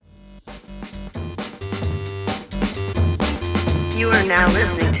You are now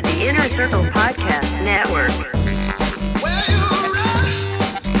listening to the Inner Circle Podcast Network. Where you run,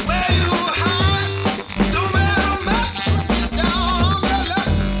 where you hide, don't matter much. Down on the luck,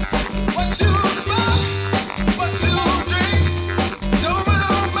 what you smoke, what you drink, don't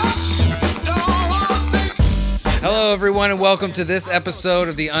matter much. Don't wanna think. Hello, everyone, and welcome to this episode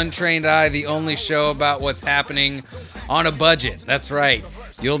of The Untrained Eye, the only show about what's happening on a budget. That's right.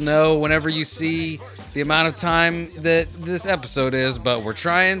 You'll know whenever you see the amount of time that this episode is, but we're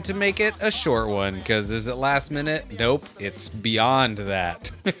trying to make it a short one, because is it last minute? Nope, it's beyond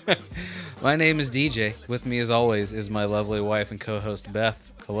that. My name is DJ. With me, as always, is my lovely wife and co-host, Beth.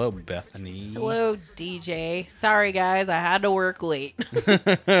 Hello, Bethany. Hello, DJ. Sorry, guys, I had to work late.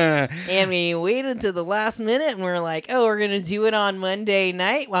 And we waited to the last minute, and we're like, oh, we're going to do it on Monday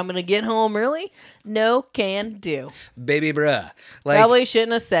night. Well, I'm going to get home early. No can do. Baby bruh. Probably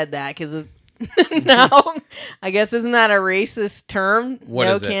shouldn't have said that, because no, I guess isn't that a racist term? What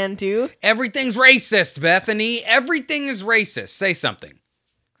no is it? can do? Everything's racist, Bethany. Everything is racist. Say something.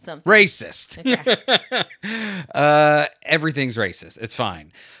 Something. Racist. Okay. Everything's racist. It's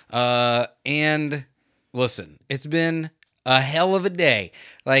fine. And listen, it's been a hell of a day.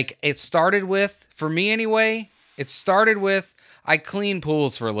 Like, it started with, for me anyway, I clean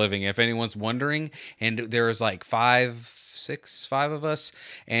pools for a living, if anyone's wondering. And there was like five of us,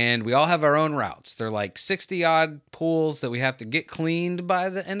 and we all have our own routes. They're like 60 odd pools that we have to get cleaned by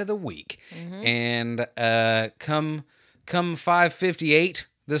the end of the week. Mm-hmm. And come 5:58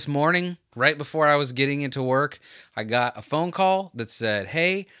 this morning, right before I was getting into work, I got a phone call that said,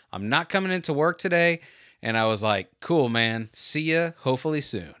 "Hey, I'm not coming into work today." And I was like, "Cool, man. See ya, hopefully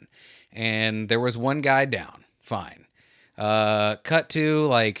soon." And there was one guy down. Fine. Cut to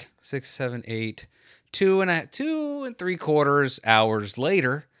like 6, 7, 8, 2 and 3/4 hours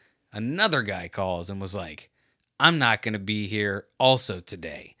later, another guy calls and was like, "I'm not going to be here also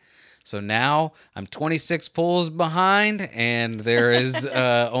today." So now I'm 26 pulls behind, and there is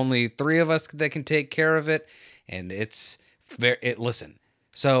only 3 of us that can take care of it. And listen.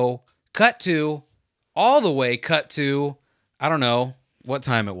 So cut to, I don't know what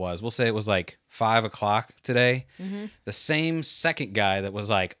time it was. We'll say it was like 5 o'clock today. Mm-hmm. The same second guy that was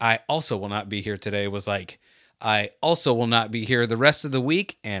like, "I also will not be here today," was like, "I also will not be here the rest of the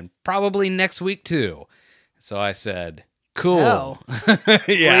week and probably next week too." So I said, "Cool." Oh.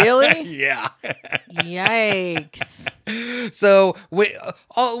 Yeah. Really? Yeah. Yikes. So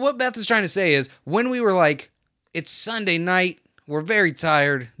what Beth is trying to say is, when we were like, it's Sunday night, we're very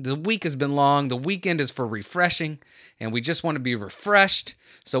tired, the week has been long, the weekend is for refreshing, and we just want to be refreshed,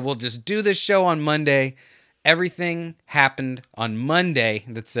 so we'll just do this show on Monday. Everything happened on Monday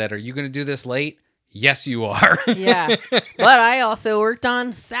that said, "Are you going to do this late?" Yes, you are. Yeah. But I also worked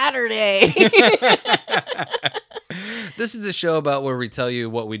on Saturday. This is a show about where we tell you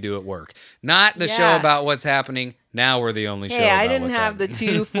what we do at work, not the show Yeah. about what's happening. Now we're the only show Hey, about I didn't what's have the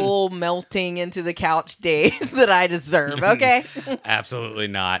happening. 2 full melting into the couch days that I deserve, okay? Absolutely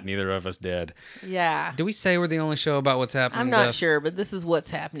not. Neither of us did. Yeah. Do we say we're the only show about what's happening? I'm not Beth? sure, but this is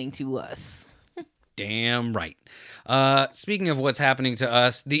what's happening to us. Damn right. Speaking of what's happening to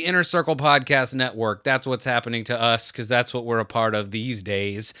us, the Inner Circle Podcast Network, that's what's happening to us, because that's what we're a part of these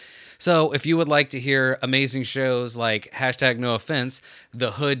days. So if you would like to hear amazing shows like #NoOffense,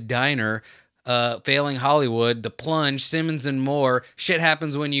 The Hood Diner, Failing Hollywood, The Plunge, Simmons and More, Shit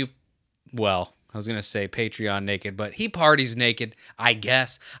Happens When You... Well, I was going to say Patreon naked, but he parties naked, I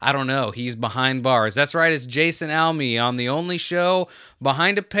guess. I don't know. He's behind bars. That's right. It's Jason Alme on the only show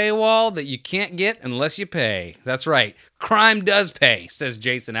behind a paywall that you can't get unless you pay. That's right. Crime does pay, says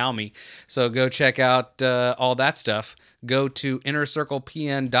Jason Alme. So go check out all that stuff. Go to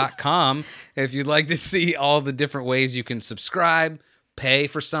innercirclepn.com if you'd like to see all the different ways you can subscribe, pay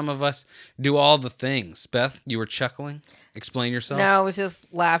for some of us, do all the things. Beth, you were chuckling? Explain yourself. No, I was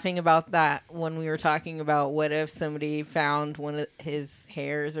just laughing about that when we were talking about what if somebody found one of his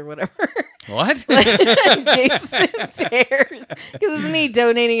hairs or whatever. What? Jason's hairs. Because isn't he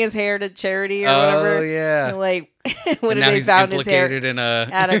donating his hair to charity or whatever? Oh, yeah. And like, what And if now they he's found his hair implicated in a...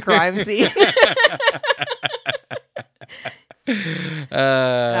 at a crime scene?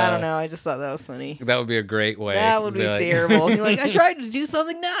 I don't know. I just thought that was funny. That would be a great way. That would be like, terrible. You're like, I tried to do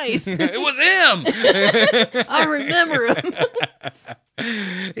something nice. It was him. I remember him.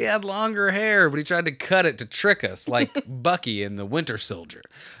 He had longer hair, but he tried to cut it to trick us, like Bucky in The Winter Soldier.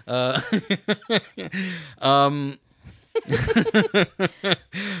 What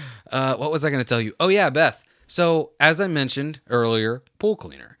was I going to tell you? Oh, yeah, Beth. So, as I mentioned earlier, pool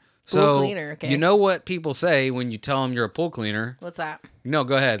cleaner. So, cleaner, okay. you know what people say when you tell them you're a pool cleaner? What's that? No,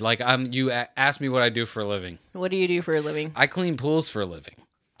 go ahead. Like, ask me what I do for a living. What do you do for a living? I clean pools for a living.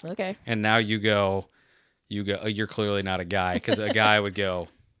 Okay. And now you go, oh, you're clearly not a guy, because a guy would go,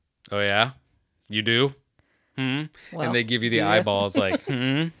 oh yeah, you do? Well, And they give you the do you? eyeballs like,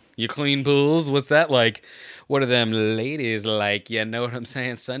 you clean pools? What's that like? What are them ladies like? You know what I'm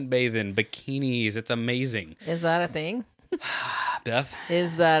saying? Sunbathing, bikinis. It's amazing. Is that a thing? Beth,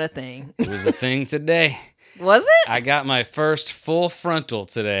 Is that a thing? it was a thing today. Was it? I got my first full frontal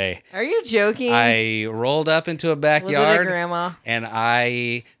today. Are you joking? I rolled up into a Was backyard. it a grandma? And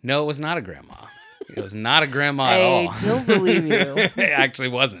no, it was not a grandma. It was not a grandma at I all. don't believe you. It actually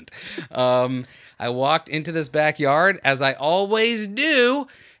wasn't. I walked into this backyard, as I always do,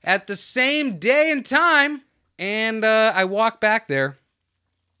 at the same day and time, and I walked back there,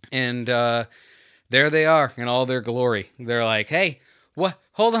 and there they are in all their glory. They're like, hey, what?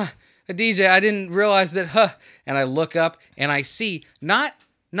 Hold on. DJ, I didn't realize that, And I look up, and I see, not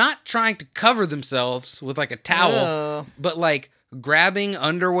trying to cover themselves with like a towel, Oh. but like grabbing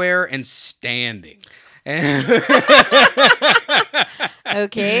underwear and standing. And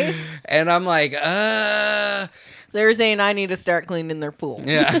Okay. And I'm like, So you're saying I need to start cleaning their pool.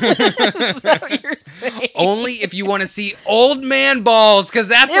 yeah. Is that what you're saying? Only if you want to see old man balls, because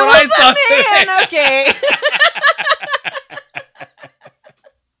that's It what I was saw a today. man. Okay.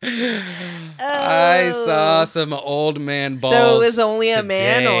 I saw some old man balls. So it was only a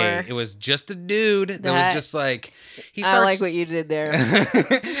man, today. or- It was just a dude that was That- just like, he I starts, like what you did there.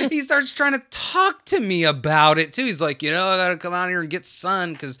 he starts trying to talk to me about it too. He's like, I gotta come out here and get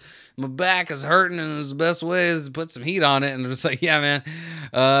sun because my back is hurting, and the best way is to put some heat on it. And I'm just like, yeah, man,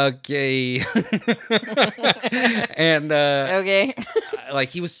 okay. And Okay. like,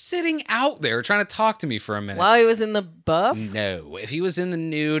 he was sitting out there trying to talk to me for a minute. While he was in the buff? No, if he was in the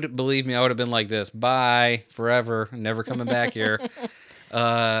nude, believe me, I would have been like this. Bye, forever, never coming back here.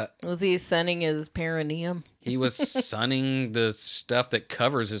 Was he sunning his perineum? He was sunning the stuff that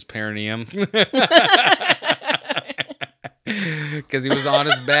covers his perineum. Because he was on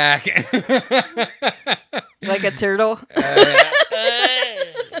his back. Like a turtle? I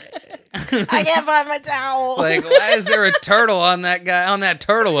can't find my towel. Like, why is there a turtle on that guy, on that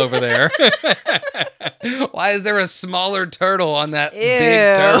turtle over there? Why is there a smaller turtle on that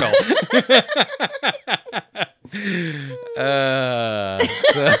big turtle?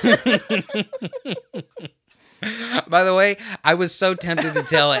 By the way, I was so tempted to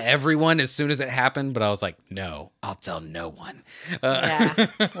tell everyone as soon as it happened, but I was like, no, I'll tell no one. Yeah.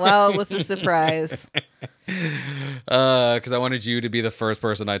 Well, it was a surprise. Because I wanted you to be the first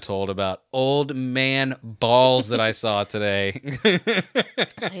person I told about old man balls that I saw today.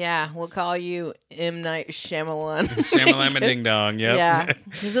 Yeah, we'll call you M. Night Shyamalan. Shamalama ding dong, yep. Yeah,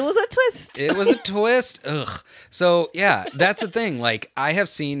 because it was a twist. It was a twist. Ugh. So, yeah, that's the thing. Like, I have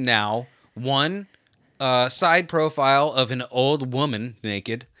seen now one side profile of an old woman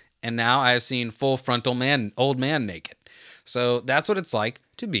naked, and now I have seen full frontal old man naked. So that's what it's like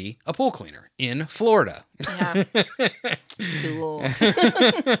to be a pool cleaner in Florida. Yeah. Cool.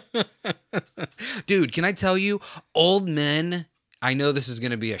 Dude, can I tell you, old men, I know this is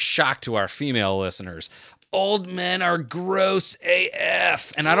going to be a shock to our female listeners. Old men are gross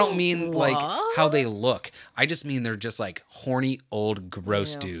AF. And I don't mean like What? how they look. I just mean they're just like horny, old,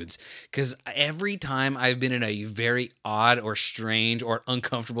 gross Ew. dudes. Because every time I've been in a very odd or strange or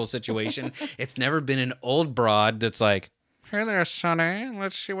uncomfortable situation, it's never been an old broad that's like, hey there, sonny,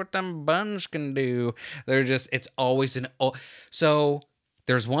 let's see what them buns can do. It's always an old. So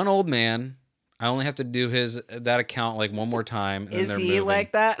there's one old man. I only have to do that account like one more time. And Is they're he moving.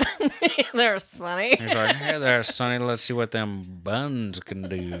 like that? They're sunny. He's like, hey there, sonny, let's see what them buns can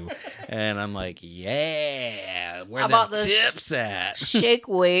do. And I'm like, yeah, where How them about the tips at? Shake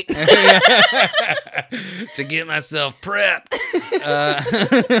weight. To get myself prepped.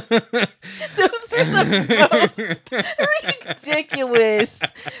 Those are the most ridiculous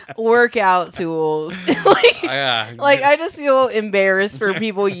workout tools. Like I just feel embarrassed for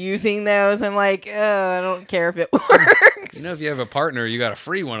people using those. I'm like, oh, I don't care if it works. You know, if you have a partner, you got a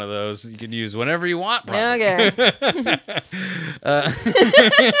free one of those. You can use whenever you want. Probably. Okay.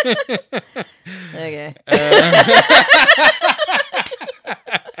 Okay.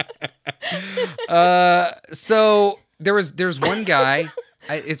 So there's one guy.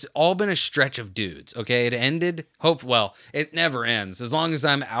 It's all been a stretch of dudes. Okay, it ended. Well, it never ends. As long as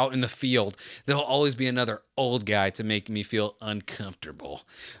I'm out in the field, there'll always be another old guy to make me feel uncomfortable.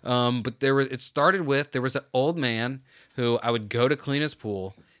 But it started with there was an old man who I would go to clean his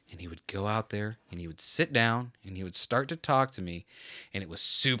pool. and he would go out there and he would sit down and he would start to talk to me. And it was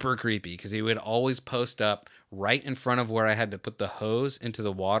super creepy because he would always post up right in front of where I had to put the hose into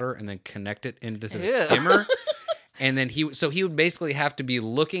the water and then connect it into the Ew. skimmer. And then he would basically have to be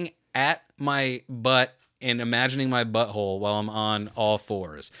looking at my butt and imagining my butthole while I'm on all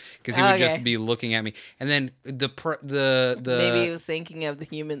fours, because he would just be looking at me. And then the maybe he was thinking of the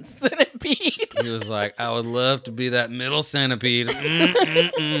human centipede. he was like, I would love to be that middle centipede.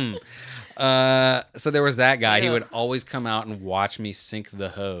 So there was that guy. He would always come out and watch me sink the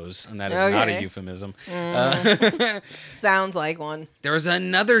hose, and that is not a euphemism. Sounds like one. There was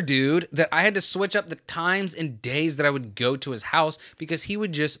another dude that I had to switch up the times and days that I would go to his house because he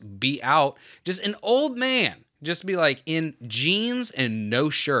would just be out, just an old man, just be like in jeans and no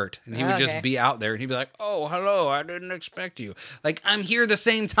shirt. And he would just be out there and he'd be like, oh, hello, I didn't expect you. Like, I'm here the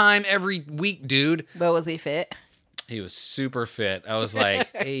same time every week, dude. But was he fit? He was super fit. I was like,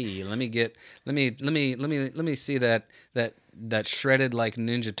 hey, let me see that shredded like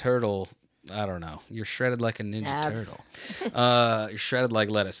Ninja Turtle. I don't know. You're shredded like a Ninja Turtle. You're shredded like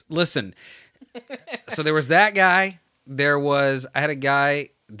lettuce. Listen. So there was that guy. I had a guy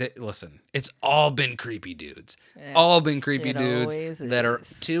that, listen, it's all been creepy dudes. Yeah, all been creepy dudes that are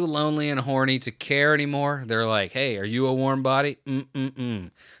is. too lonely and horny to care anymore. They're like, hey, are you a warm body? I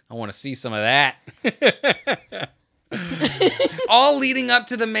want to see some of that. All leading up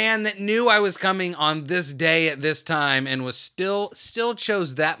to the man that knew I was coming on this day at this time and was still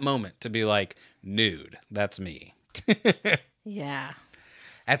chose that moment to be like, nude. That's me. Yeah.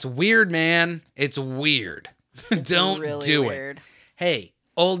 That's weird, man. It's weird. Don't really do weird. it. Hey,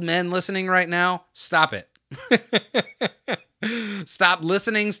 old men listening right now, stop it. Stop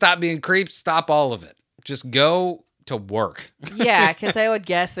listening. Stop being creeps. Stop all of it. Just go to work. Yeah, because I would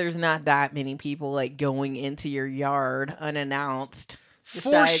guess there's not that many people like going into your yard unannounced.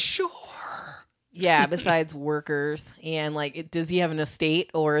 For sure. Yeah, besides workers. And like, does he have an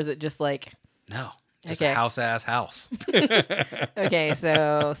estate, or is it just like... No, just a house-ass house. Okay,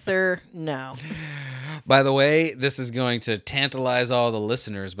 so, sir, no. By the way, this is going to tantalize all the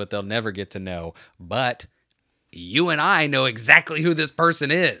listeners, but they'll never get to know. But you and I know exactly who this person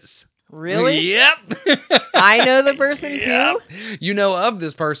is. Really? Yep. I know the person too? You know of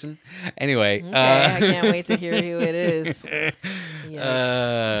this person. Anyway. Okay, I can't wait to hear who it is.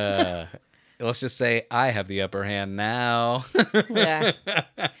 Let's just say I have the upper hand now. Yeah.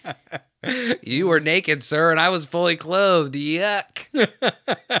 You were naked, sir, and I was fully clothed. Yuck.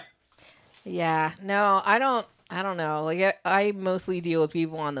 Yeah. No, I don't know. Like I mostly deal with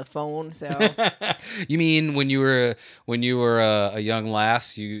people on the phone, so. You mean when you were a young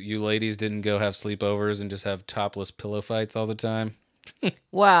lass, you ladies didn't go have sleepovers and just have topless pillow fights all the time?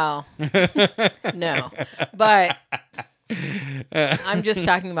 Well, no, but I'm just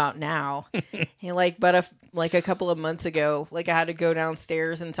talking about now. And a couple of months ago, like I had to go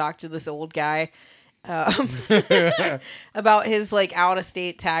downstairs and talk to this old guy. About his like out of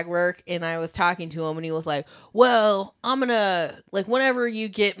state tag work, and I was talking to him and he was like, well, I'm gonna like whenever you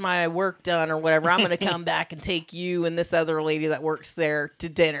get my work done or whatever, I'm gonna come back and take you and this other lady that works there to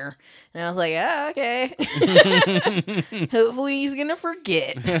dinner. And I was like, oh, okay. Hopefully he's gonna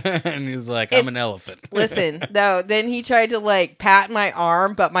forget. And he's like, I'm an elephant. Listen, though, then he tried to like pat my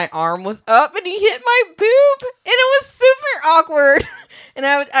arm, but my arm was up and he hit my boob, and it was super awkward. And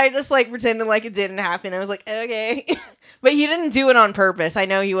I just like pretended like it didn't happen. I was like, okay. But he didn't do it on purpose. I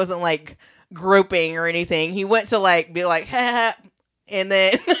know he wasn't like groping or anything. He went to like be like, ha, and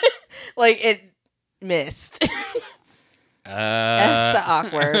then like it missed. That's the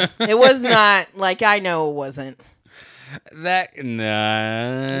awkward. It was not like, I know it wasn't.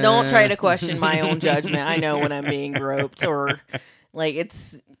 Don't try to question my own judgment. I know when I'm being groped, or like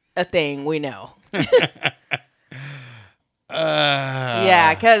it's a thing we know.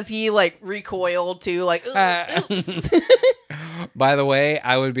 Yeah, because he like recoiled too, like oops. By the way,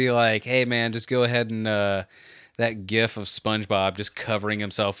 I would be like, hey man, just go ahead and that gif of SpongeBob just covering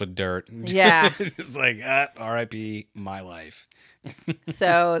himself with dirt. Yeah. Just like, R.I.P. my life.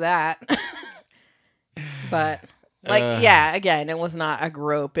 So that. But like, yeah, again, it was not a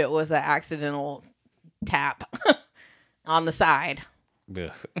grope. It was an accidental tap on the side.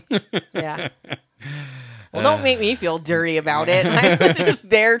 Yeah. Well, don't make me feel dirty about it. I was just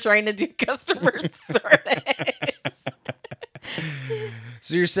there trying to do customer service.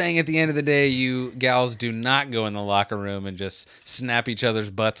 So you're saying at the end of the day, you gals do not go in the locker room and just snap each other's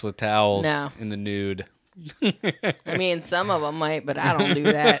butts with towels in the nude? I mean, some of them might, but I don't do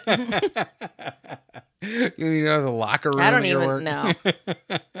that. You know, the locker room. I don't even know.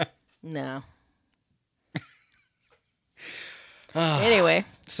 No. Anyway.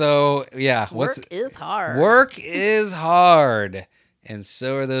 So yeah, Work is hard. Work is hard. And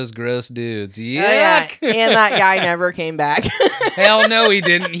so are those gross dudes. Yuck! Oh, yeah. And that guy never came back. Hell no, he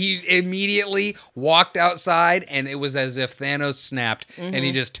didn't. He immediately walked outside, and it was as if Thanos snapped, and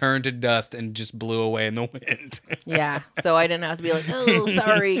he just turned to dust and just blew away in the wind. Yeah, so I didn't have to be like, oh,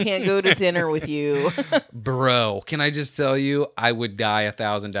 sorry, can't go to dinner with you. Bro, can I just tell you, I would die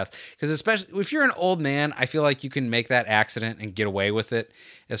 1,000 deaths. Because especially if you're an old man, I feel like you can make that accident and get away with it.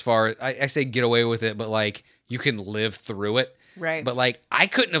 As far as, I say get away with it, but like, you can live through it. Right. But like, I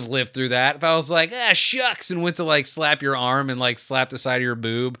couldn't have lived through that if I was like, shucks, and went to like slap your arm and like slap the side of your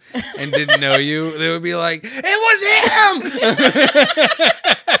boob and didn't know you. They would be like, it was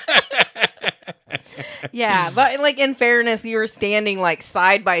him. Yeah, but like in fairness, you were standing like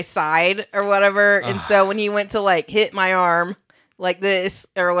side by side or whatever, and so when he went to like hit my arm like this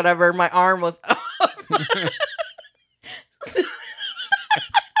or whatever, my arm was up.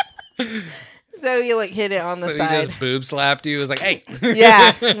 So he like hit it on the side. He just boob slapped you. It was like, hey.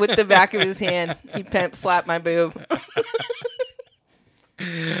 Yeah, with the back of his hand. He pimp slapped my boob.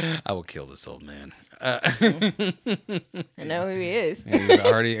 I will kill this old man. I know who he is. And he's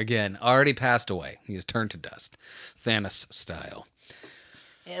already passed away. He has turned to dust. Thanos style.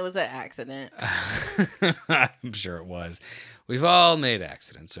 It was an accident. I'm sure it was. We've all made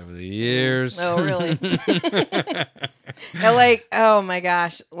accidents over the years. Oh, really? And like, oh my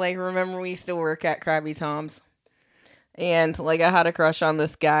gosh. Like, remember we used to work at Krabby Tom's? And like, I had a crush on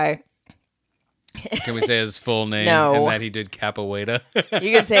this guy. Can we say his full name? No. And that he did capoeira?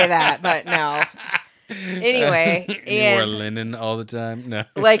 You could say that, but no. Anyway. He wore linen all the time? No.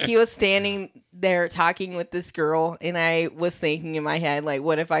 Like, he was standing there talking with this girl, and I was thinking in my head, like,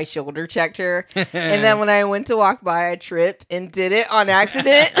 what if I shoulder checked her? And then when I went to walk by, I tripped and did it on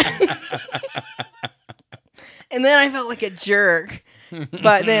accident. And then I felt like a jerk.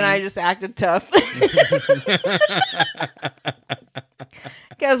 But then I just acted tough.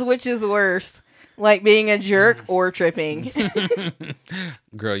 Because which is worse? Like being a jerk or tripping?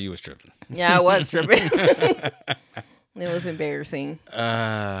 Girl, you was tripping. Yeah, I was tripping. It was embarrassing.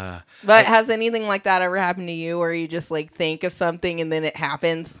 But has anything like that ever happened to you where you just like think of something and then it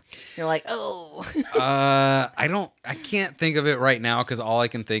happens? You're like, oh. I can't think of it right now because all I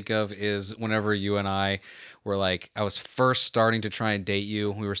can think of is whenever you and I were like, I was first starting to try and date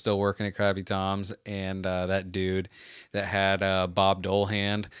you. We were still working at Krabby Tom's, and that dude that had Bob Dole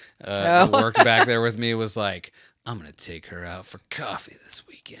hand that worked back there with me was like, I'm going to take her out for coffee this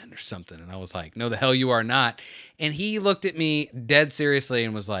weekend or something. And I was like, no, the hell you are not. And he looked at me dead seriously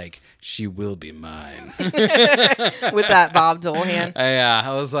and was like, she will be mine. With that Bob Dole hand. Yeah.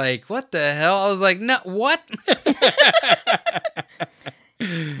 I was like, what the hell? I was like, no, what?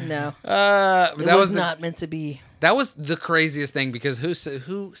 No. That was not meant to be. That was the craziest thing because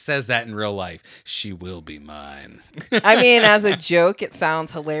who says that in real life? She will be mine. I mean, as a joke, it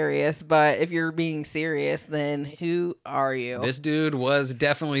sounds hilarious, but if you're being serious, then who are you? This dude was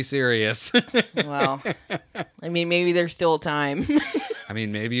definitely serious. Well, I mean, maybe there's still time. I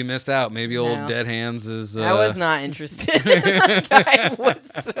mean, maybe you missed out. Maybe old Dead Hands is... I was not interested in that guy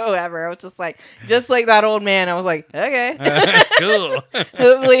whatsoever. I was just like that old man. I was like, okay. Cool.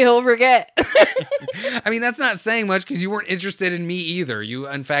 Hopefully he'll forget. I mean, that's not saying much because you weren't interested in me either. You,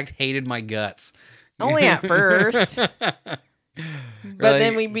 in fact, hated my guts. Only at first. But like,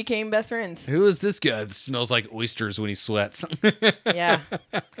 then we became best friends. Who is this guy that smells like oysters when he sweats? Yeah.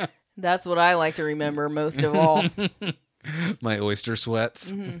 That's what I like to remember most of all. My oyster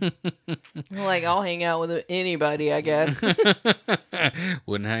sweats. Mm-hmm. Like, I'll hang out with anybody, I guess.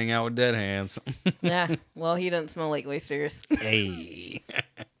 Wouldn't hang out with Dead Hands. Yeah. Well, he doesn't smell like oysters. Hey.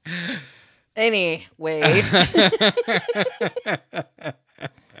 Anyway.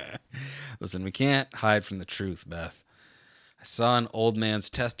 Listen, we can't hide from the truth, Beth. I saw an old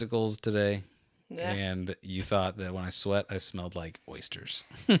man's testicles today, and you thought that when I sweat, I smelled like oysters.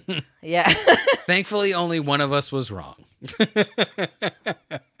 Yeah. Thankfully, only one of us was wrong.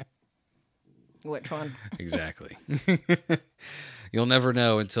 Which one? Exactly. You'll never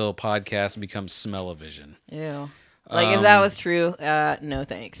know until podcast becomes smell-o-vision. Ew. Like, if that was true, no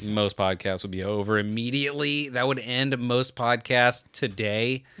thanks. Most podcasts would be over immediately. That would end most podcasts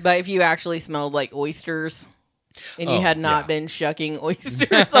today. But if you actually smelled like oysters and you had not been shucking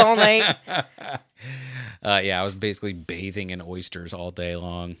oysters all night. Yeah, I was basically bathing in oysters all day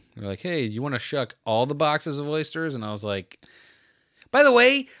long. They're like, hey, you want to shuck all the boxes of oysters? And I was like, By the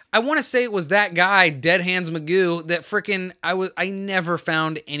way, I want to say it was that guy, Dead Hands Magoo, that frickin' I never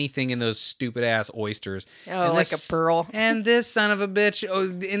found anything in those stupid ass oysters. Oh, And like a pearl. And this son of a bitch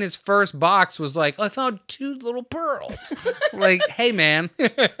in his first box was like, I found 2 little pearls. Like, hey man.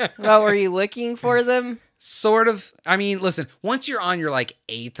 What, were you looking for them? Sort of. I mean, listen, once you're on your like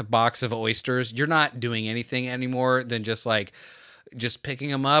 8th box of oysters, you're not doing anything anymore than just picking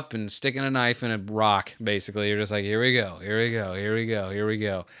them up and sticking a knife in a rock, basically. You're just like, here we go, here we go, here we go, here we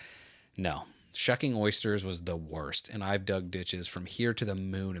go. No. Shucking oysters was the worst, and I've dug ditches from here to the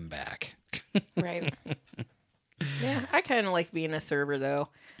moon and back. Right. Yeah, I kind of like being a server, though,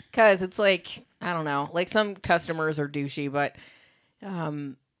 because it's like, I don't know, like some customers are douchey, but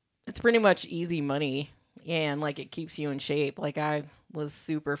it's pretty much easy money, and like it keeps you in shape. Like I was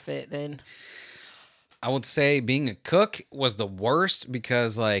super fit then. I would say being a cook was the worst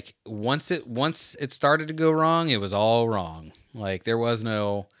because like once it started to go wrong, it was all wrong. Like there was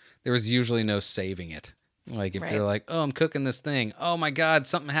usually no saving it. Like if you're like, oh, I'm cooking this thing. Oh my God,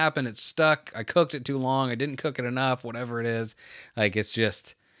 something happened. It's stuck. I cooked it too long. I didn't cook it enough, whatever it is. Like it's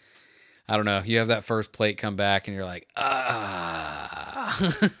just, I don't know. You have that first plate come back and you're like,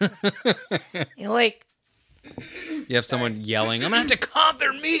 You're like, you have someone yelling, I'm going to have to comp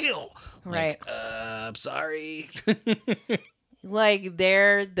their meal. Right. Like, I'm sorry. like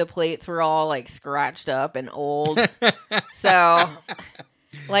the plates were all like scratched up and old. So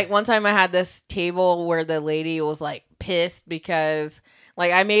like one time I had this table where the lady was like pissed because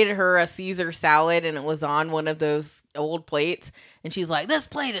like I made her a Caesar salad and it was on one of those old plates. And she's like, this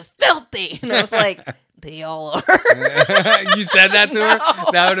plate is filthy. And I was like, they all are. You said that to her?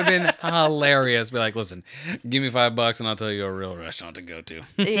 No. That would have been hilarious. Be like, listen, give me $5 and I'll tell you a real restaurant to go to.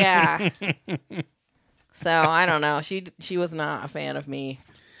 Yeah. So I don't know. She was not a fan of me.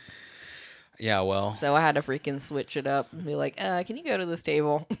 Yeah, well. So I had to freaking switch it up and be like, can you go to this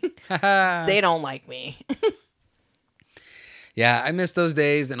table? They don't like me. Yeah, I miss those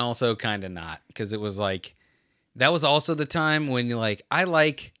days and also kind of not. Because it was like, that was also the time when you're like, I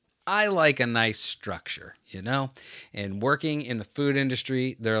like a nice structure, you know? And working in the food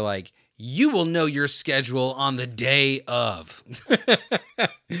industry, they're like, you will know your schedule on the day of.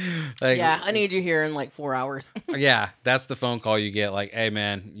 Like, Yeah, I need you here in like 4 hours. yeah, that's the phone call you get. Like, hey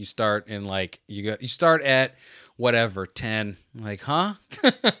man, you start in like you start at whatever 10. Like, huh?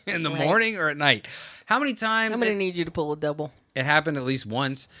 In the morning or at night? How many times? I'm gonna need you to pull a double. It happened at least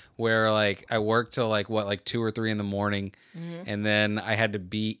once where like I worked till like 2 or 3 in the morning, and then I had to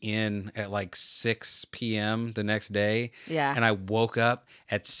be in at like 6 p.m. the next day. Yeah. And I woke up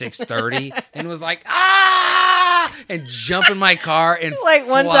at 6:30 and was like, and jump in my car and Like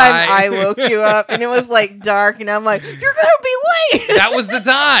one fly. time I woke you up and it was like dark and I'm like, you're gonna be late. That was the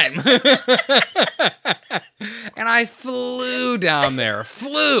time. And I flew down there.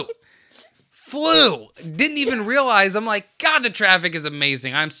 Flew. Didn't even realize. I'm like, God, the traffic is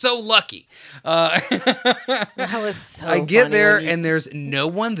amazing. I'm so lucky. That was so I get funny there when you- and there's no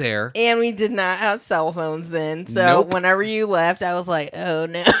one there. And we did not have cell phones then. So Nope. whenever you left, I was like, oh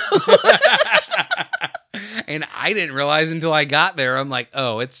no. And I didn't realize until I got there. I'm like,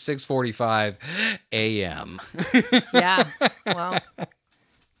 oh, it's 6:45 a.m. Yeah. Well,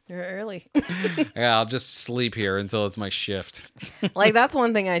 you're early. Yeah, I'll just sleep here until it's my shift. Like that's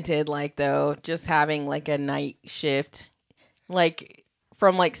one thing I did like though, just having like a night shift, like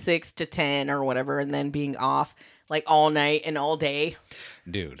from like 6 to 10 or whatever, and then being off like all night and all day.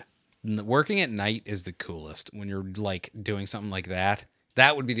 Dude, working at night is the coolest. When you're like doing something like that,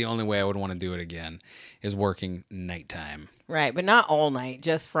 that would be the only way I would want to do it again, is working nighttime. Right, but not all night,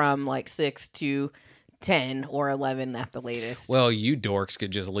 just from like 6 to 10 or 11 at the latest. Well, you dorks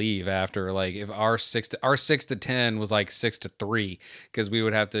could just leave after, like, if our 6 to 10 was like 6 to 3, because we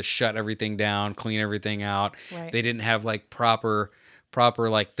would have to shut everything down, clean everything out. Right. They didn't have like proper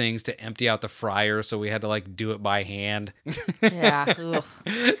like things to empty out the fryer, so we had to like do it by hand. Yeah. Ugh.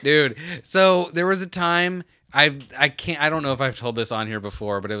 Dude, so there was a time, I don't know if I've told this on here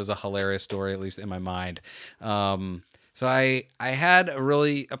before, but it was a hilarious story, at least in my mind. So I had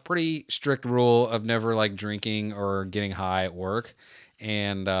a pretty strict rule of never like drinking or getting high at work.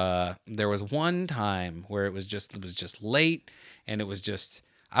 And there was one time where it was just late, and it was just,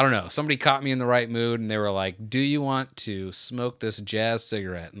 I don't know, somebody caught me in the right mood, and they were like, do you want to smoke this jazz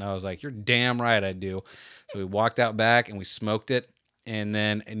cigarette? And I was like, you're damn right I do. So we walked out back and we smoked it, and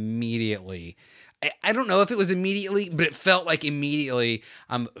then immediately, I don't know if it was immediately, but it felt like immediately,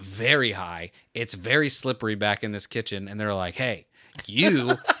 I'm very high. It's very slippery back in this kitchen. And they're like, hey,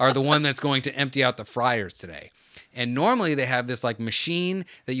 you are the one that's going to empty out the fryers today. And normally they have this like machine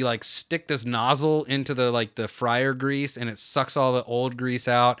that you like stick this nozzle into the like the fryer grease, and it sucks all the old grease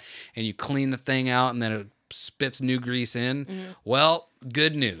out, and you clean the thing out, and then it spits new grease in. Well,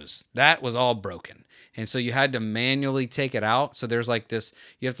 good news. That was all broken. And so you had to manually take it out. So there's like this,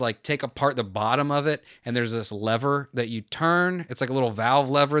 you have to like take apart the bottom of it, and there's this lever that you turn. It's like a little valve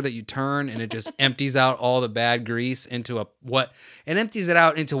lever that you turn, and it just empties out all the bad grease into it empties it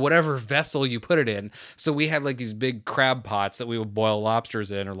out into whatever vessel you put it in. So we had like these big crab pots that we would boil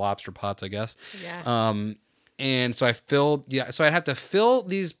lobsters in, or lobster pots, I guess. Yeah. And so so I'd have to fill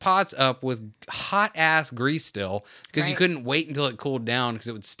these pots up with hot ass grease still, because you couldn't wait until it cooled down because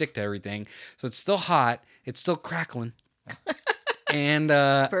it would stick to everything. So it's still hot. It's still crackling. And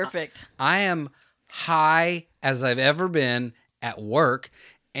Perfect. I am high as I've ever been at work.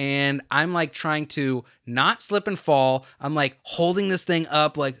 And I'm like trying to not slip and fall. I'm like holding this thing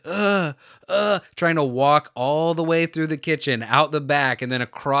up, like, trying to walk all the way through the kitchen, out the back, and then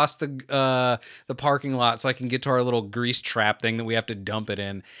across the parking lot so I can get to our little grease trap thing that we have to dump it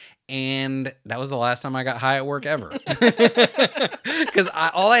in. And that was the last time I got high at work ever. Because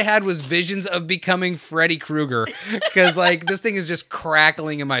all I had was visions of becoming Freddy Krueger. Because like this thing is just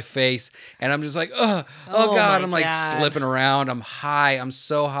crackling in my face. And I'm just like, oh God. I'm like slipping around. I'm high. I'm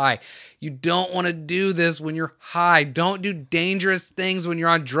so high. You don't want to do this when you're high. Don't do dangerous things when you're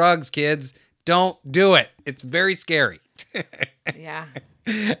on drugs, kids. Don't do it. It's very scary. Yeah.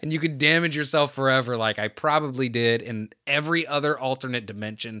 And you could damage yourself forever, like I probably did in every other alternate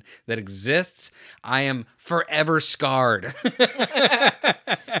dimension that exists. I am forever scarred. Well,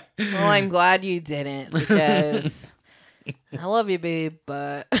 I'm glad you didn't, because I love you, babe,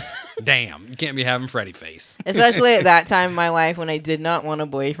 but Damn, you can't be having Freddy face. especially at that time in my life when I did not want a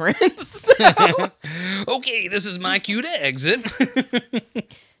boyfriend. So. Okay, this is my cue to exit.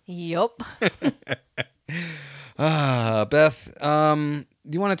 Yup. Beth,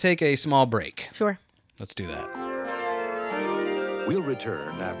 you want to take a small break? Sure. Let's do that. We'll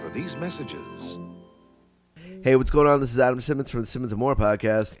return after these messages. Hey, what's going on? This is Adam Simmons from the Simmons and More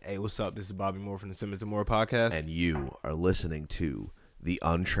podcast. Hey, what's up? This is Bobby Moore from the Simmons and More podcast. And you are listening to The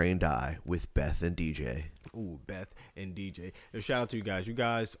Untrained Eye with Beth and DJ. Ooh, Beth and DJ. Shout out to you guys. You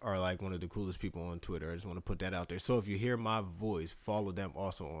guys are like one of the coolest people on Twitter. I just want to put that out there. So if you hear my voice, follow them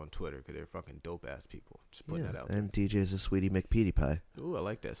also on Twitter, because they're fucking dope-ass people. Just putting that out there. And DJ's a sweetie McPeety Pie. Ooh, I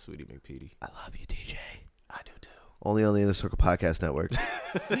like that, Sweetie McPeety. I love you, DJ. I do too. Only on the Inner Circle Podcast Network.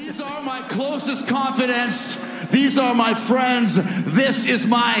 These are my closest confidants. These are my friends. This is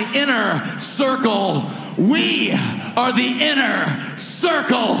my inner circle. We are the inner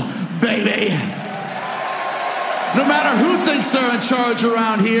circle, baby. No matter who thinks they're in charge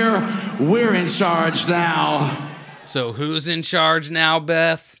around here, we're in charge now. So who's in charge now,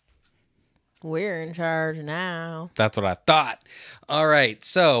 Beth? We're in charge now. That's what I thought. All right,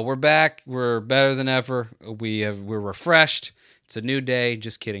 so we're back. We're better than ever. We're refreshed. It's a new day.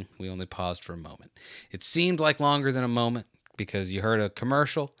 Just kidding. We only paused for a moment. It seemed like longer than a moment because you heard a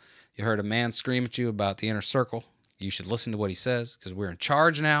commercial. You heard a man scream at you about the inner circle. You should listen to what he says, because we're in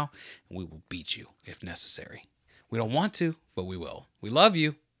charge now, and we will beat you if necessary. We don't want to, but we will. We love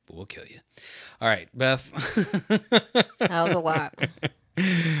you, but we'll kill you. All right, Beth. That was a lot.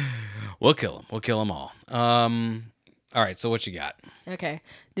 We'll kill him. We'll kill them all. All right, so what you got? Okay.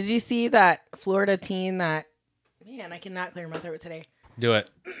 Did you see that Florida teen that... Man, I cannot clear my throat today. Do it.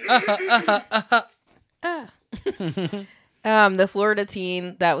 The Florida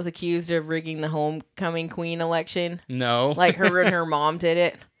teen that was accused of rigging the homecoming queen election. No. Like her and her mom did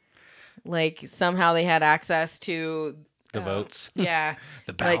it. Like somehow they had access to the votes. Yeah.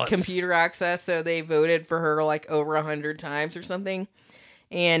 The ballots. Like computer access, so they voted for her like over 100 times or something.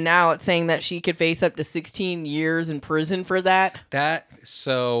 And now it's saying that she could face up to 16 years in prison for that.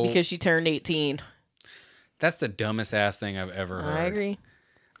 Because she turned 18. That's the dumbest ass thing I've ever heard. I agree.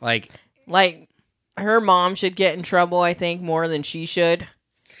 Like her mom should get in trouble, I think, more than she should.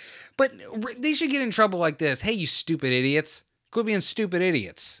 But they should get in trouble like this. Hey, you stupid idiots. Quit being stupid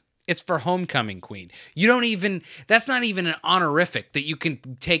idiots. It's for homecoming queen. That's not even an honorific that you can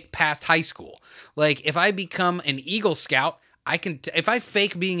take past high school. Like, if I become an Eagle Scout, if I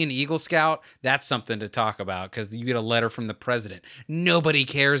fake being an Eagle Scout, that's something to talk about, because you get a letter from the president. Nobody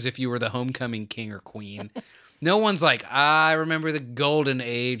cares if you were the homecoming king or queen. No one's like, I remember the golden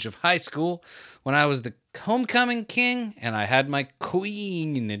age of high school when I was the homecoming king and I had my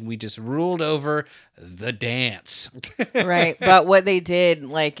queen and we just ruled over the dance. Right. But what they did,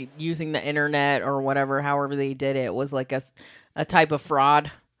 like using the internet or whatever, however they did it, was like a type of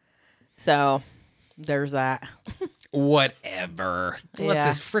fraud. So there's that. Whatever. Let Yeah.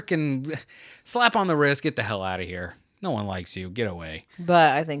 this freaking slap on the wrist. Get the hell out of here. No one likes you. Get away.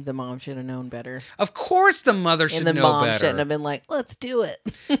 But I think the mom should have known better. Of course the mother should And the know mom better. shouldn't have been like, let's do it.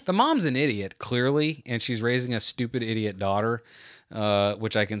 The mom's an idiot, clearly, and she's raising a stupid idiot daughter,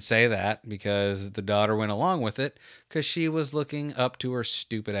 which I can say that because the daughter went along with it because she was looking up to her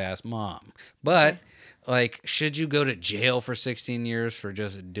stupid ass mom. But, like, should you go to jail for 16 years for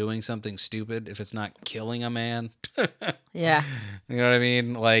just doing something stupid if it's not killing a man? Yeah. You know what I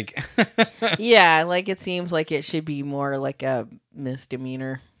mean? Like, Yeah, like it seems like it should be more like a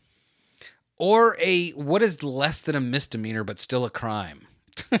misdemeanor. or what is less than a misdemeanor but still a crime?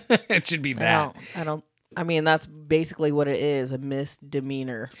 It should be that. I mean, that's basically what it is, a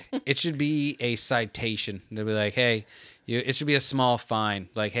misdemeanor. It should be a citation. They'll be like, hey, it should be a small fine.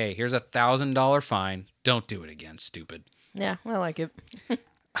 Like, hey, here's $1,000 fine. Don't do it again, stupid. Yeah, I like it.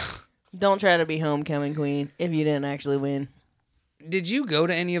 Don't try to be homecoming queen if you didn't actually win. Did you go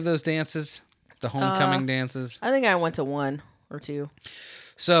to any of those dances? The homecoming dances? I think I went to 1 or 2.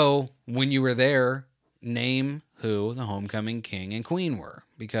 So, when you were there, name who the homecoming king and queen were.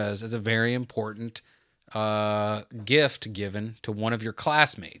 Because it's a very important gift given to one of your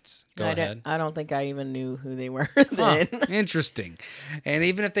classmates. Go ahead. I don't think I even knew who they were Huh, then. interesting. And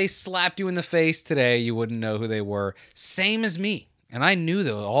even if they slapped you in the face today, you wouldn't know who they were. Same as me. And I knew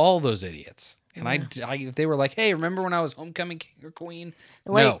all those idiots. And I they were like, hey, remember when I was homecoming king or queen?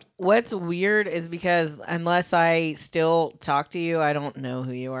 Like, No. what's weird is because unless I still talk to you, I don't know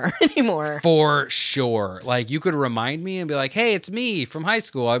who you are anymore. For sure. Like, you could remind me and be like, hey, it's me from high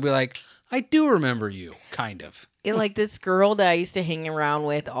school. I'd be like, I do remember you, kind of. Like this girl that I used to hang around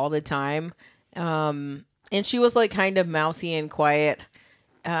with all the time, and she was like kind of mousy and quiet.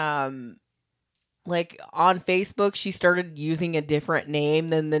 Like on Facebook, she started using a different name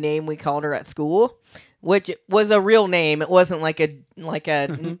than the name we called her at school, which was a real name. It wasn't like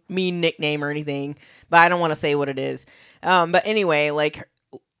a mean nickname or anything, but I don't want to say what it is. But anyway, like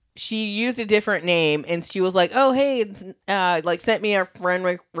she used a different name and she was like, oh, hey, it's, like sent me a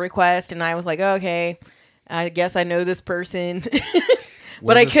friend request. And I was like, okay, I guess I know this person,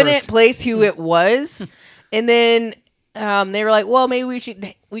 but I couldn't place who it was. And then they were like, well, maybe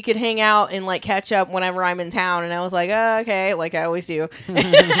we could hang out and like catch up whenever I'm in town. And I was like, oh, okay, like I always do.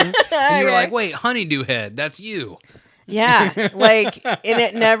 And you were like, wait, honeydew head, that's you. Yeah, like,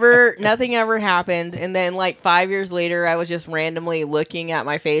 and nothing ever happened. And then like 5 years later, I was just randomly looking at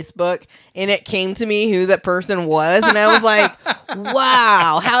my Facebook and it came to me who that person was. And I was like,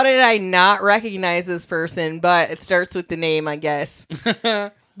 wow, how did I not recognize this person? But it starts with the name, I guess.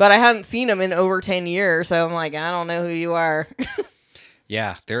 But I hadn't seen him in over 10 years. So I'm like, I don't know who you are.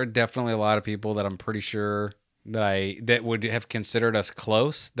 Yeah, there are definitely a lot of people that I'm pretty sure that would have considered us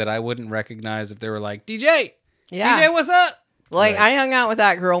close that I wouldn't recognize if they were like, DJ! Yeah. DJ, what's up? Like, I hung out with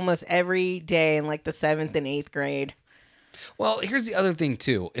that girl almost every day in like the 7th and 8th grade. Well, here's the other thing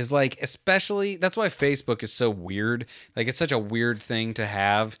too, is like, especially, that's why Facebook is so weird. Like, it's such a weird thing to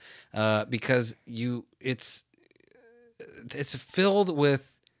have, because it's filled with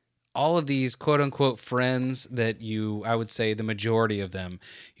all of these quote unquote friends that I would say the majority of them,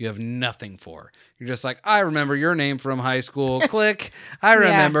 you have nothing for. You're just like, I remember your name from high school, click. I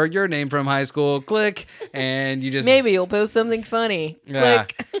remember your name from high school, click. And you just... Maybe you'll post something funny.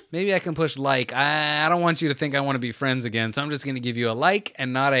 Click. Maybe I can push like. I don't want you to think I want to be friends again, so I'm just going to give you a like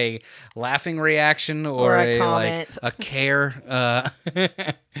and not a laughing reaction or a comment. Like, a care.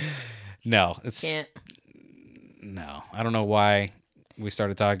 No, it's... Can't. No, I don't know why we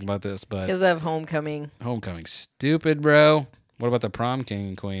started talking about this, but... Because of homecoming. Homecoming. Stupid, bro. What about the prom king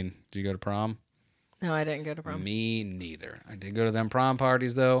and queen? Did you go to prom? No, I didn't go to prom. Me neither. I did go to them prom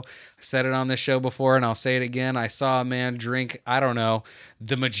parties, though. I said it on this show before, and I'll say it again. I saw a man drink, I don't know,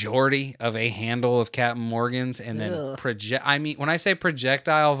 the majority of a handle of Captain Morgan's, and then I mean, when I say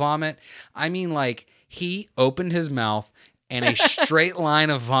projectile vomit, I mean like he opened his mouth and a straight line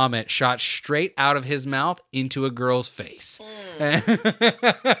of vomit shot straight out of his mouth into a girl's face.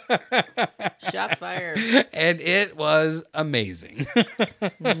 Shots fired. And it was amazing.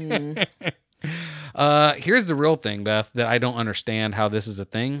 Here's the real thing, Beth, that I don't understand how this is a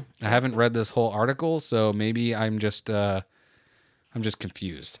thing. I haven't read this whole article, so maybe I'm just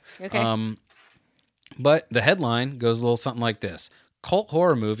confused. Okay. But the headline goes a little something like this. Cult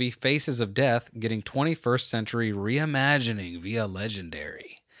horror movie Faces of Death getting 21st century reimagining via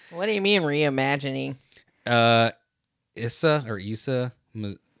Legendary. What do you mean reimagining? Issa.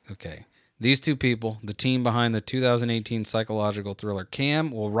 Okay. These two people, the team behind the 2018 psychological thriller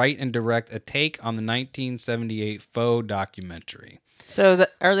Cam, will write and direct a take on the 1978 faux documentary. So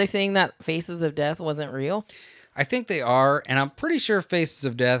are they saying that Faces of Death wasn't real? I think they are, and I'm pretty sure Faces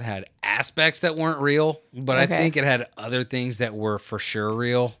of Death had aspects that weren't real, but I Okay. think it had other things that were for sure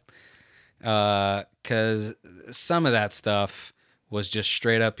real. Because some of that stuff was just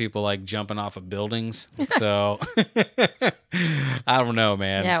straight up people like jumping off of buildings. So I don't know,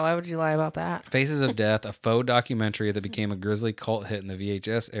 man. Yeah, why would you lie about that? Faces of Death, a faux documentary that became a grisly cult hit in the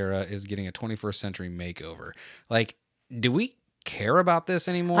VHS era, is getting a 21st century makeover. Like, do we care about this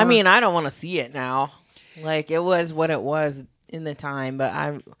anymore? I mean, I don't want to see it now. Like, it was what it was in the time, but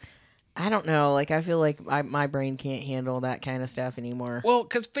I don't know. Like, I feel like my brain can't handle that kind of stuff anymore. Well,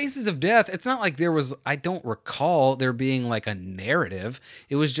 because Faces of Death, it's not like there was, I don't recall there being like a narrative.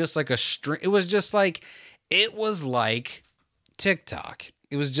 It was just like a string. It was like TikTok.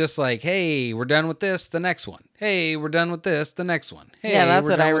 It was just like, hey, we're done with this, the next one. Hey, we're done with this, the next one. Hey, Yeah, that's we're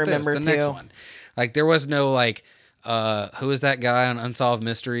what done I with this, remember the next too. one. Like, there was no like, who is that guy on Unsolved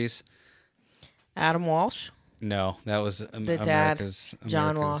Mysteries? Adam Walsh, No, that was the dad,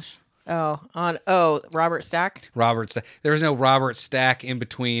 John Walsh. Robert Stack. Robert Stack. There was no Robert Stack in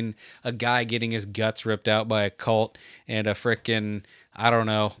between a guy getting his guts ripped out by a cult and a frickin', I don't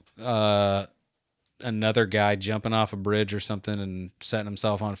know, another guy jumping off a bridge or something and setting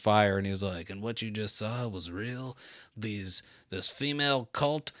himself on fire. And he was like, and what you just saw was real. This female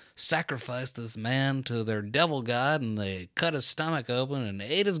cult sacrificed this man to their devil god, and they cut his stomach open and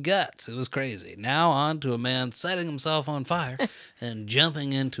ate his guts. It was crazy. Now on to a man setting himself on fire and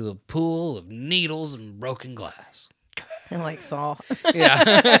jumping into a pool of needles and broken glass. And like Saw. Yeah.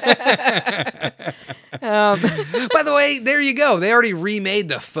 By the way, there you go. They already remade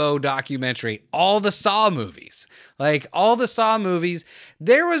the faux documentary. All the Saw movies. Like, all the Saw movies.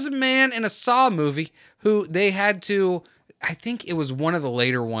 There was a man in a Saw movie who they had to, I think it was one of the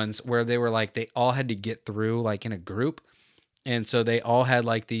later ones where they were like, they all had to get through like in a group. And so they all had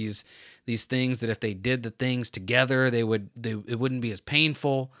like these things that if they did the things together, it wouldn't be as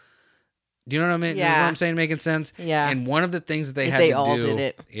painful. Do you know what I mean? Yeah. You know what I'm saying? Making sense? Yeah. And one of the things that they If had they to all do. did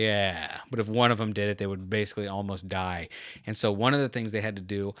it. Yeah. But if one of them did it, they would basically almost die. And so one of the things they had to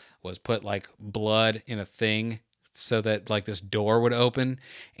do was put like blood in a thing so that like this door would open.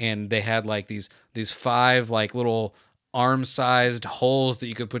 And they had like these 5 like little arm-sized holes that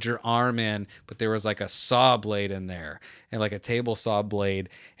you could put your arm in, but there was like a saw blade in there and like a table saw blade,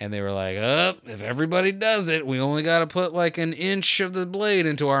 and they were like, if everybody does it, we only got to put like an inch of the blade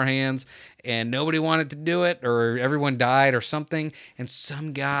into our hands, and nobody wanted to do it, or everyone died or something, and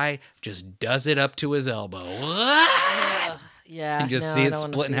some guy just does it up to his elbow. Yeah. And just no, see I it don't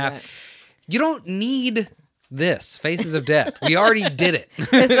wanna split in see half. that. You don't need this Faces of Death. We already did it.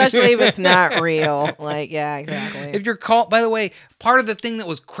 Especially if it's not real. Like, yeah, exactly. If you're called, by the way, part of the thing that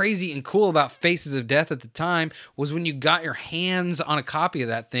was crazy and cool about Faces of Death at the time was when you got your hands on a copy of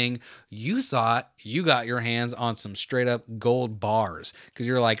that thing, you thought you got your hands on some straight up gold bars. Because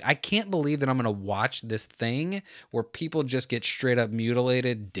you're like, I can't believe that I'm going to watch this thing where people just get straight up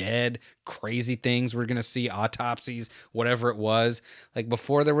mutilated, dead, crazy things. We're going to see autopsies, whatever it was. Like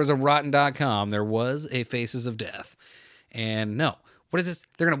before there was a Rotten.com, there was a Faces of Death. And no. What is this?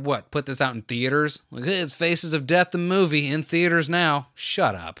 They're going to put this out in theaters? Like, hey, it's Faces of Death, the movie, in theaters now.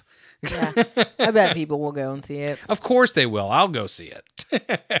 Shut up. Yeah. I bet people will go and see it. Of course they will. I'll go see it.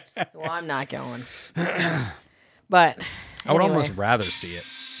 Well, I'm not going. But I would anyway. almost rather see it.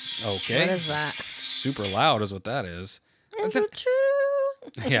 Okay. What is that? Super loud is what that is. Is it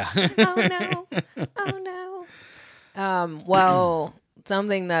true? Yeah. Oh no. Oh no. Well,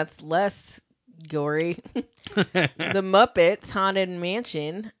 something that's less gory. The Muppets Haunted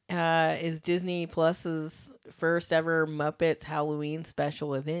Mansion is Disney Plus's first ever Muppets Halloween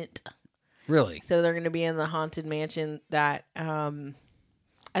special event. Really? So they're going to be in the Haunted Mansion that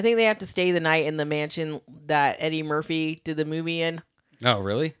I think they have to stay the night in the mansion that Eddie Murphy did the movie in. Oh,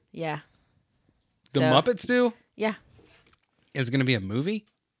 really? Yeah. The So- Muppets do? Yeah. Is it going to be a movie?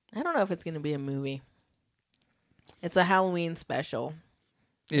 I don't know if it's going to be a movie. It's a Halloween special.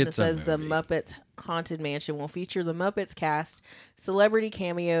 And it says the Muppets Haunted Mansion will feature the Muppets cast, celebrity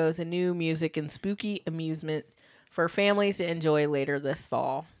cameos, and new music and spooky amusement for families to enjoy later this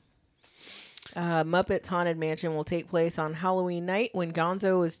fall. Muppets Haunted Mansion will take place on Halloween night when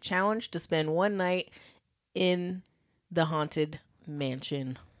Gonzo is challenged to spend one night in the Haunted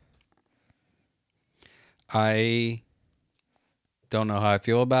Mansion. I don't know how I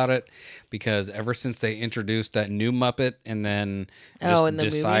feel about it because ever since they introduced that new Muppet and then just in the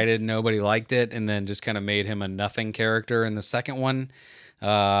decided nobody liked it and then just kind of made him a nothing character in the second one,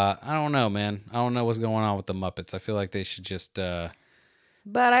 I don't know, man. I don't know what's going on with the Muppets. I feel like they should just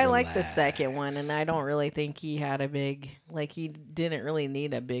But I like the Relax. second one, and I don't really think he had a big, like, he didn't really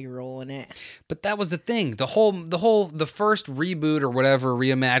need a big role in it. But that was the thing. The first reboot or whatever,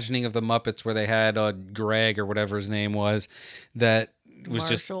 reimagining of the Muppets where they had Greg or whatever his name was, that was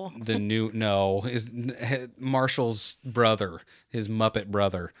Marshall? just the new, no, Marshall's brother, his Muppet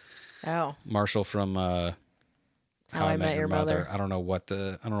brother. Oh. Marshall from How I Met Your Mother. I don't know what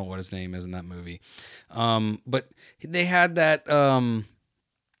his name is in that movie. But they had that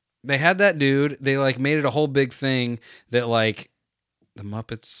dude. They like made it a whole big thing that like the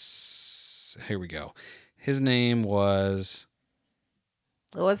Muppets. Here we go. His name was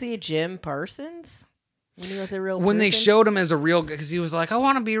he Jim Parsons? When he was a real when they person? showed him as a real guy, because he was like, I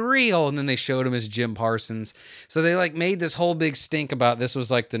want to be real. And then they showed him as Jim Parsons. So they like made this whole big stink about this was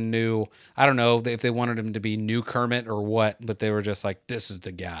like the new, I don't know if they wanted him to be new Kermit or what, but they were just like, this is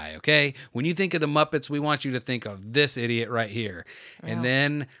the guy. Okay. When you think of the Muppets, we want you to think of this idiot right here. And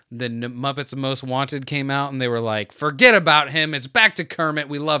then the Muppets Most Wanted came out and they were like, forget about him. It's back to Kermit.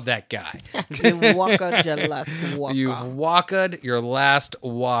 We love that guy. You've walked your last walk. You've walked your last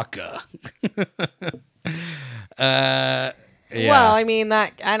waka. Yeah. Well, I mean,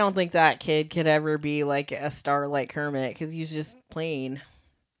 I don't think that kid could ever be like a star like Kermit because he's just plain.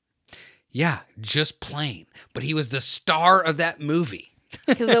 Yeah, just plain. But he was the star of that movie.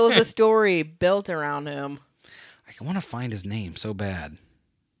 Because it was a story built around him. I want to find his name so bad.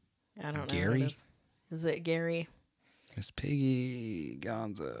 I don't know. Gary? Is it Gary? Miss Piggy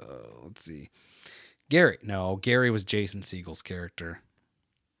Gonzo. Let's see. Gary. No, Gary was Jason Segel's character.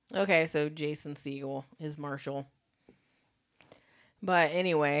 Okay, so Jason Segel is Marshall. But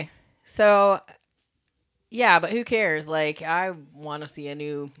anyway, so yeah, but who cares? Like, I want to see a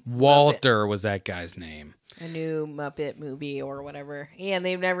new Walter was that guy's name. a new Muppet movie or whatever. And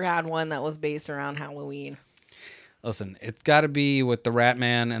they've never had one that was based around Halloween. Listen, it's got to be with the Rat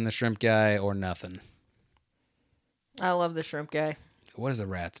Man and the Shrimp Guy or nothing. I love the shrimp guy. What is the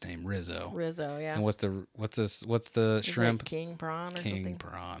rat's name? Rizzo. Rizzo, yeah. And what's the Is shrimp? it King Prawn or King something?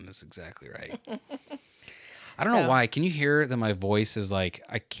 Prawn. That's exactly right. I don't know why. Can you hear that my voice is like,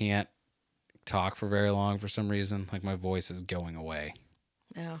 I can't talk for very long for some reason? Like my voice is going away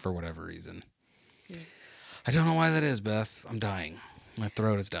No. for whatever reason. I don't know why that is, Beth. I'm dying. My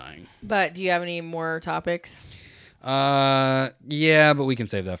throat is dying. But do you have any more topics? Yeah, but we can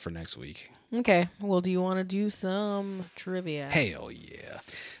save that for next week. Okay. Well, do you want to do some trivia? Hell yeah.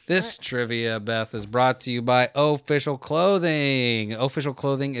 This trivia, Beth, is brought to you by Official Clothing. Official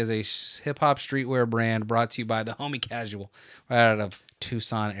Clothing is a hip-hop streetwear brand brought to you by the Homie Casual right out of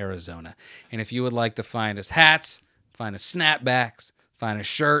Tucson, Arizona. And if you would like the finest hats, finest snapbacks, finest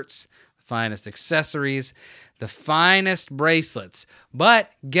shirts, the finest accessories, the finest bracelets. But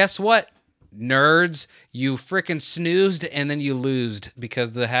guess what? Nerds, you frickin' snoozed and then you losed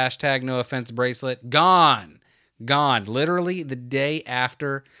because the hashtag no offense bracelet gone. Literally the day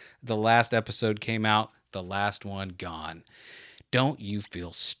after the last episode came out, the last one gone. Don't you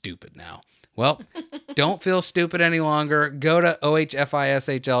feel stupid now? Well, don't feel stupid any longer. Go to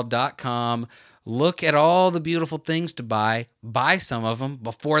ohfishl.com. Look at all the beautiful things to buy. Buy some of them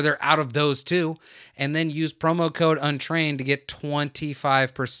before they're out of those too. And then use promo code UNTRAINED to get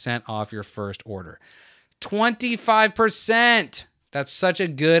 25% off your first order. 25%! That's such a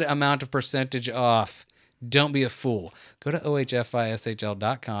good amount of percentage off. Don't be a fool. Go to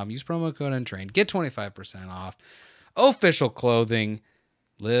ohfishl.com. Use promo code UNTRAINED. Get 25% off. Official Clothing.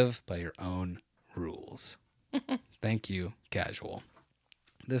 Live by your own rules. Thank you, Casual.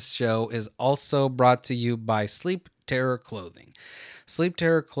 This show is also brought to you by Sleep Terror Clothing. Sleep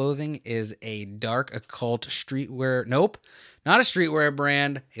Terror Clothing is a dark occult streetwear. Nope, not a streetwear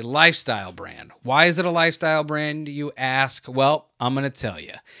brand, a lifestyle brand. Why is it a lifestyle brand, you ask? Well, I'm going to tell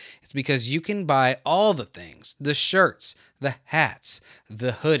you. It's because you can buy all the things, the shirts, the hats,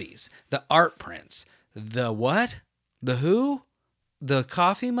 the hoodies, the art prints, the what? The who? The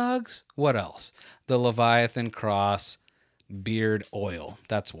coffee mugs? What else? The Leviathan Cross beard oil.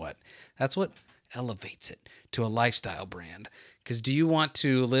 That's what elevates it to a lifestyle brand. Because do you want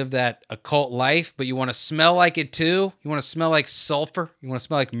to live that occult life, but you want to smell like it too? You want to smell like sulfur? You want to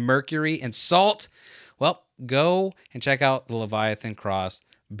smell like mercury and salt? Well, go and check out the Leviathan Cross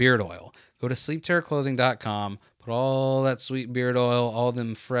beard oil. Go to sleepterrorclothing.com, put all that sweet beard oil, all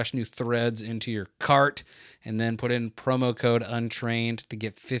them fresh new threads into your cart, and then put in promo code UNTRAINED to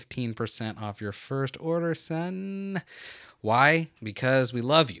get 15% off your first order, son. Why? Because we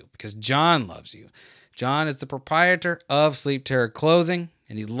love you. Because John loves you. John is the proprietor of Sleep Terror Clothing,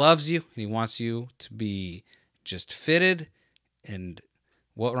 and he loves you, and he wants you to be just fitted. And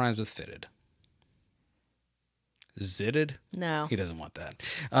what rhymes with fitted? Zitted? No. He doesn't want that.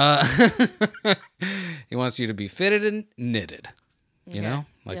 He wants you to be fitted and knitted. You know?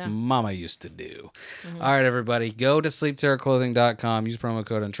 Like Yeah. Mama used to do. All right, everybody. Go to sleepterrorclothing.com. Use promo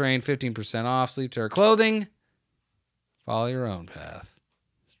code UNTRAINED. 15% off Sleep Terror Clothing. Follow your own path.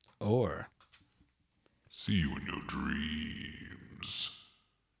 Or See you in your dreams.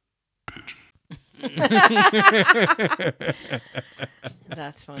 Bitch.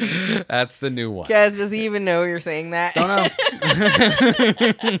 That's funny. that's the new one. Guys, does he even know you're saying that? Don't know.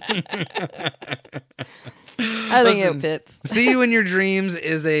 I think Listen, it fits. See you in your dreams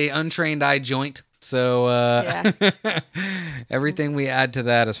is a untrained eye joint. So everything we add to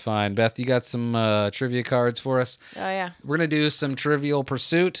that is fine. Beth, you got some trivia cards for us? Oh, yeah. We're going to do some Trivial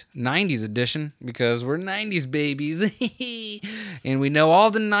Pursuit 90s edition because we're 90s babies. And we know all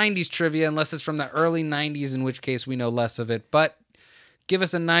the 90s trivia unless it's from the early 90s, in which case we know less of it. But give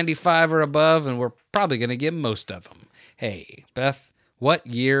us a 95 or above and we're probably going to get most of them. Hey, Beth, what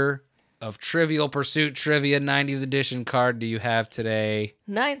year of Trivial Pursuit Trivia 90s edition card do you have today?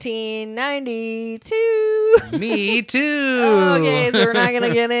 1992. Me too. Okay, so we're not going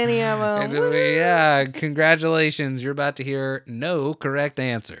to get any of them. Yeah, congratulations. You're about to hear no correct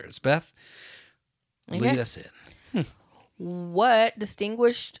answers. Beth, lead us in. What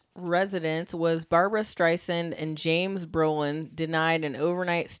distinguished residence was Barbara Streisand and James Brolin denied an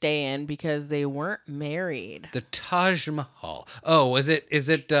overnight stay in because they weren't married? The Taj Mahal. Oh, is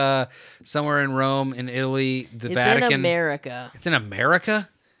it somewhere in Rome, in Italy, the Vatican? It's in America. It's in America?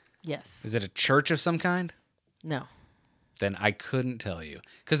 Yes. Is it a church of some kind? No. Then I couldn't tell you.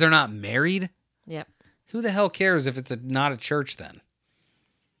 Because they're not married? Yep. Who the hell cares if it's not a church then?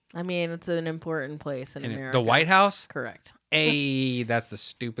 I mean, it's an important place in America. The White House? Correct. Hey, that's the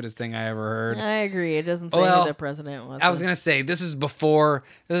stupidest thing I ever heard. I agree. It doesn't say who the president was. I was gonna say this is before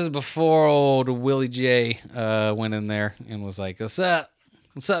old Willie J went in there and was like, "What's up?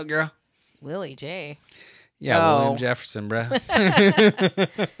 What's up, girl?" Willie J. Yeah, William Jefferson, bro.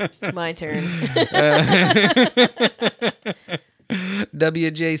 My turn.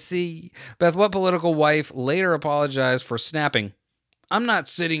 WJC. Beth, what political wife later apologized for snapping? I'm not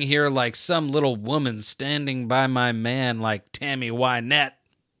sitting here like some little woman standing by my man like Tammy Wynette.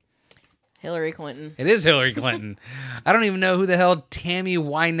 Hillary Clinton. It is Hillary Clinton. I don't even know who the hell Tammy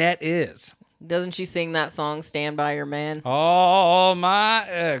Wynette is. Doesn't she sing that song, Stand By Your Man? All my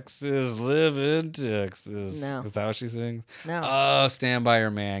exes live in Texas. No. Is that what she sings? No. Oh, Stand By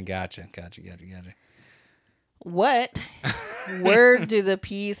Your Man. Gotcha. What word do the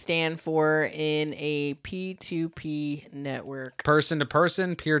P stand for in a P2P network? Person to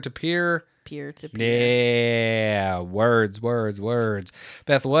person, peer to peer. Peer to peer. Yeah, words.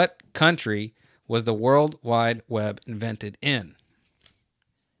 Beth, what country was the World Wide Web invented in?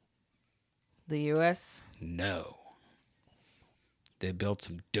 The U.S.? No. They built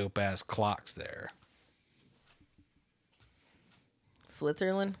some dope-ass clocks there.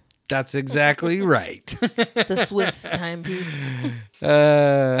 Switzerland? That's exactly right. The Swiss timepiece.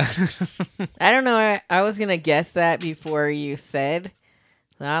 Uh, I don't know. I was going to guess that before you said.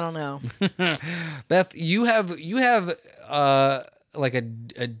 I don't know. Beth, you have like a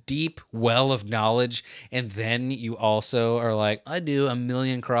deep well of knowledge, and then you also are like, I do a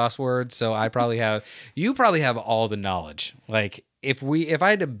million crosswords, so you probably have all the knowledge. Like if I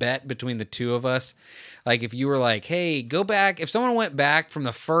had to bet between the two of us, like if you were like, hey, go back, if someone went back from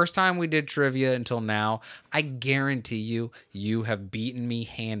the first time we did trivia until now, I guarantee you have beaten me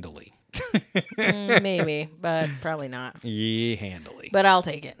handily. Maybe, but probably not. Yeah, handily. But I'll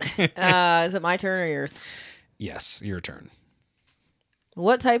take it. Is it my turn or yours? Yes, your turn.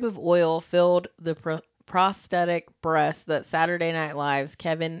 What type of oil filled the prosthetic breast that Saturday Night Live's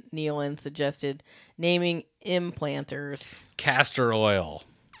Kevin Nealon suggested naming implanters? Castor oil.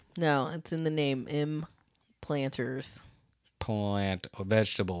 No, it's in the name. Implanters.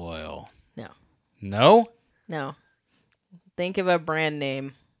 Vegetable oil. No. No? No. Think of a brand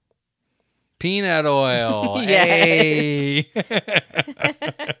name. Peanut oil. Yes. Hey.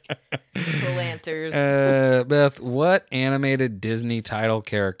 Planters. Beth, what animated Disney title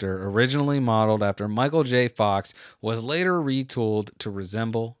character, originally modeled after Michael J. Fox, was later retooled to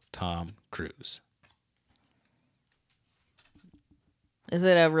resemble Tom Cruise? Is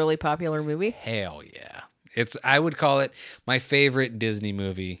it a really popular movie? Hell yeah. I would call it my favorite Disney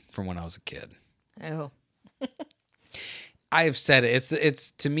movie from when I was a kid. Oh. I've said it.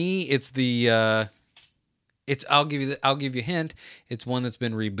 It's to me, it's the I'll give you a hint. It's one that's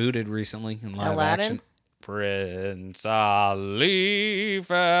been rebooted recently in live Aladdin? action. Prince Ali,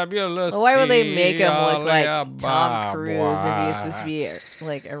 fabulous. Well, why would they make him look like Blah, Tom Cruise blah. if he's supposed to be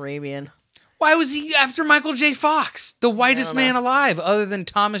like Arabian? Why was he after Michael J. Fox, the whitest man alive, other than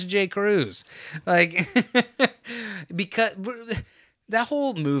Thomas J. Cruz? Like, because that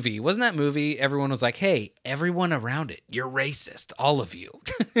whole movie, wasn't that movie? Everyone was like, "Hey, everyone around it, you're racist, all of you."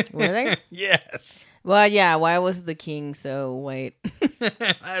 Were they? Yes. Well, yeah. Why was the king so white?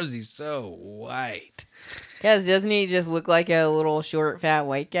 Why was he so white? Because doesn't he just look like a little short, fat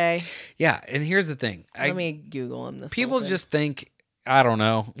white guy? Yeah, and here's the thing. Let me Google him. People just think, I don't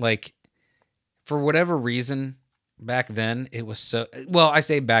know, like, for whatever reason, back then, it was so... Well, I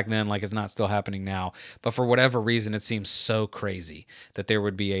say back then like it's not still happening now, but for whatever reason, it seems so crazy that there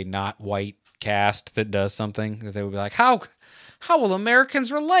would be a not white cast that does something, that they would be like, how will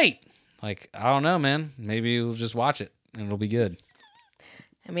Americans relate? Like, I don't know, man. Maybe we'll just watch it, and it'll be good.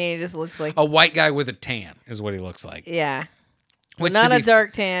 I mean, it just looks like... A white guy with a tan is what he looks like. Yeah. Which, not a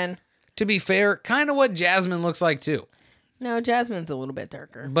dark tan. To be fair, kind of what Jasmine looks like, too. No, Jasmine's a little bit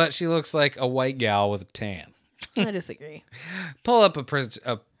darker. But she looks like a white gal with a tan. I disagree. Pull up a picture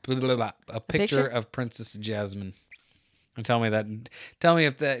of Princess Jasmine and tell me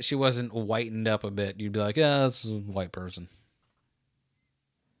if that she wasn't whitened up a bit. You'd be like, yeah, this is a white person.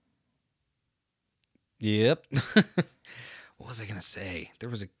 Yep. What was I going to say? There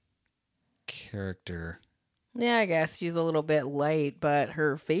was a character. Yeah, I guess she's a little bit light, but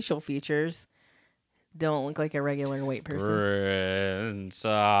her facial features don't look like a regular white person.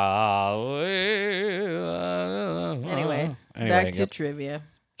 Anyway, back to trivia.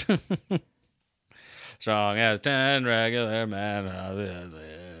 Strong as 10 regular men.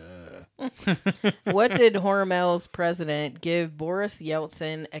 What did Hormel's president give Boris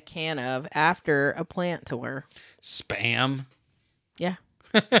Yeltsin a can of after a plant tour? Spam. Yeah.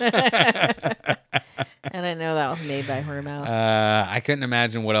 I didn't know that was made by Hormel. I couldn't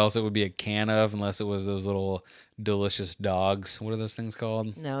imagine what else it would be a can of unless it was those little delicious dogs. What are those things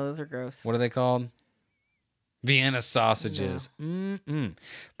called? No, those are gross. What are they called? Vienna sausages. No.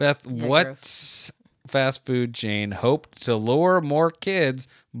 Beth, yeah, what gross. Fast food chain hoped to lure more kids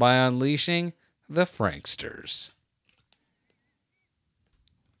by unleashing the Franksters?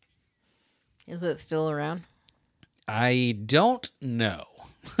 Is it still around? I don't know.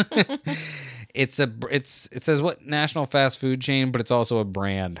 It says what national fast food chain, but it's also a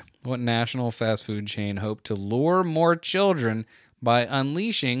brand. What national fast food chain hoped to lure more children by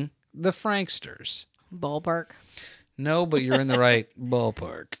unleashing the Franksters? Ballpark? No, but you're in the right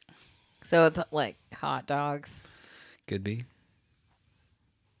ballpark. So it's like hot dogs. Could be.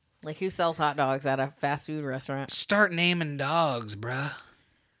 Like who sells hot dogs at a fast food restaurant? Start naming dogs, bruh.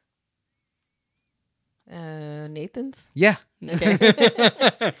 Nathan's? Yeah. Okay.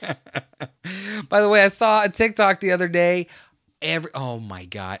 By the way, I saw a TikTok the other day. Oh my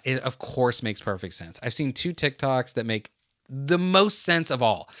God. It of course makes perfect sense. I've seen 2 TikToks that make the most sense of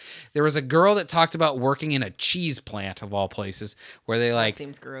all. There was a girl that talked about working in a cheese plant of all places where they like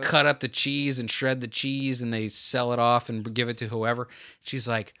cut up the cheese and shred the cheese and they sell it off and give it to whoever. She's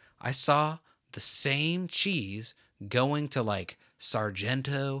like, I saw the same cheese going to like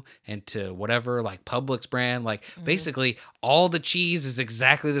Sargento and to whatever, like Publix brand, like basically all the cheese is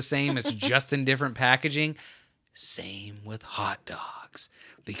exactly the same. It's just in different packaging. Same with hot dogs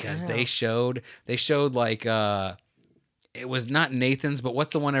because they showed like, it was not Nathan's, but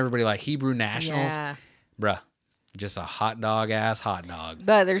what's the one everybody like? Hebrew Nationals? Yeah. Bruh, just a hot dog.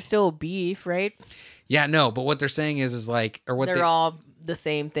 But there's still beef, right? Yeah, no, but what they're saying is like, or what they're all the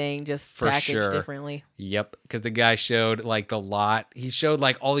same thing, just packaged differently. Yep, because the guy showed like the lot. He showed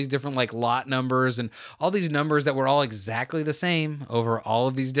like all these different like lot numbers and all these numbers that were all exactly the same over all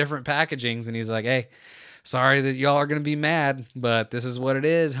of these different packagings. And he's like, hey, sorry that y'all are going to be mad, but this is what it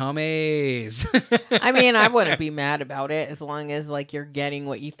is, homies. I mean, I wouldn't be mad about it as long as like you're getting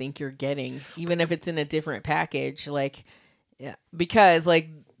what you think you're getting, even if it's in a different package. Like, yeah, because like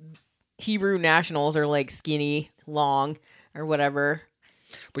Hebrew Nationals are like skinny, long, or whatever.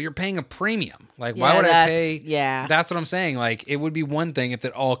 But you're paying a premium. Like, why would I pay? Yeah. That's what I'm saying. Like, it would be one thing if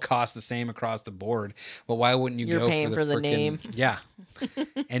it all cost the same across the board. But why wouldn't you You're go paying for the name? Yeah.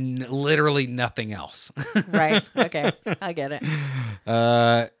 And literally nothing else. Right. Okay. I get it.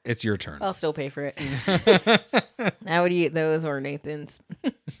 It's your turn. I'll still pay for it. I would eat those or Nathan's.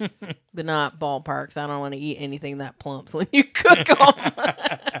 But not ballparks. I don't want to eat anything that plumps when you cook them.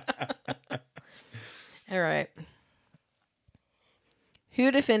 All right. Who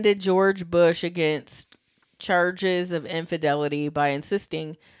defended George Bush against charges of infidelity by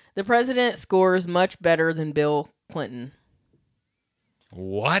insisting the president scores much better than Bill Clinton?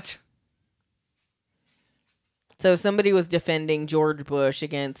 What? So somebody was defending George Bush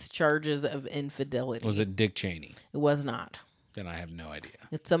against charges of infidelity. Was it Dick Cheney? It was not. Then I have no idea.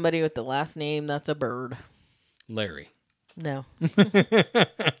 It's somebody with the last name that's a bird. Larry. No.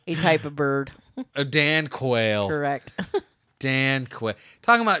 A type of bird. A Dan Quayle. Correct. Dan Quayle.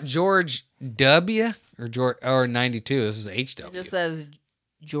 Talking about George W. or 92. This is HW. It just says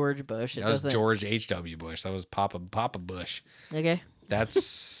George Bush. That was George H.W. Bush. That was Papa Bush. Okay.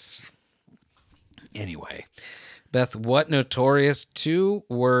 That's... Anyway. Beth, what notorious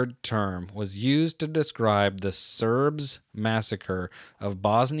two-word term was used to describe the Serbs' massacre of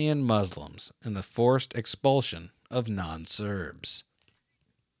Bosnian Muslims and the forced expulsion of non-Serbs?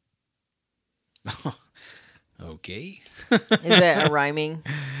 Okay. Is that a rhyming?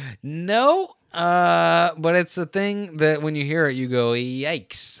 No, but it's a thing that when you hear it, you go,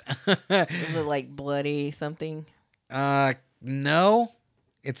 yikes. Is it like bloody something? No.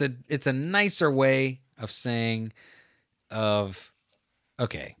 It's a nicer way of saying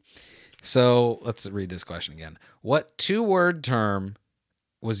okay. So let's read this question again. What two-word term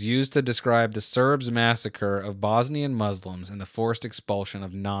was used to describe the Serbs' massacre of Bosnian Muslims and the forced expulsion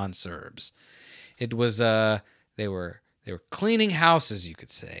of non-Serbs? It was they were cleaning houses, you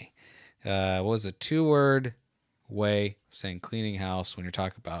could say. What was a two-word way of saying cleaning house when you're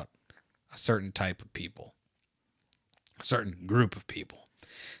talking about a certain type of people, a certain group of people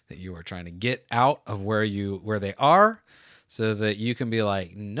that you are trying to get out of where they are, so that you can be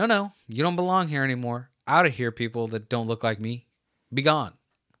like, no, you don't belong here anymore. Out of here, people that don't look like me. Be gone.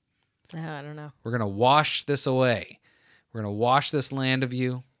 I don't know. We're going to wash this away. We're going to wash this land of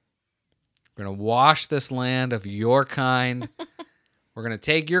you. We're going to wash this land of your kind. We're going to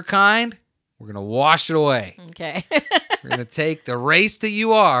take your kind. We're going to wash it away. Okay. We're going to take the race that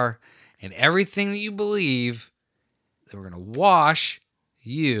you are and everything that you believe, that we're going to wash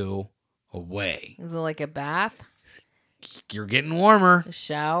you away. Is it like a bath? You're getting warmer. A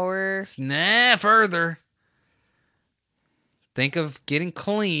shower? Nah, further. Think of getting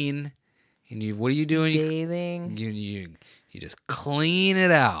clean, and what are you doing? Bathing? You just clean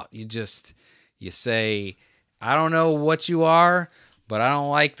it out. You say, I don't know what you are, but I don't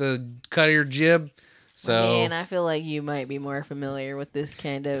like the cut of your jib. So, Man, I feel like you might be more familiar with this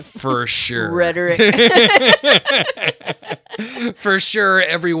kind of for sure rhetoric. For sure,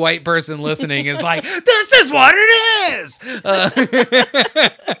 every white person listening is like, this is what it is.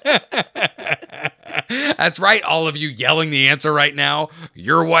 That's right, all of you yelling the answer right now.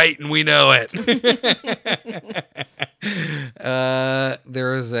 You're white and we know it.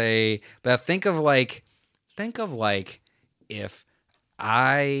 But think of like if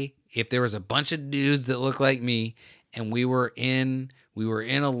there was a bunch of dudes that look like me and we were in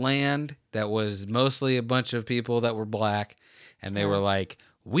a land that was mostly a bunch of people that were black, and they were like,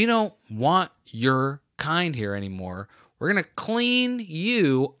 we don't want your kind here anymore. We're going to clean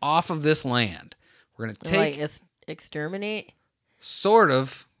you off of this land. We're going to take... Like exterminate? Sort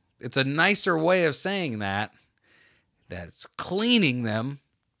of. It's a nicer way of saying that. That's cleaning them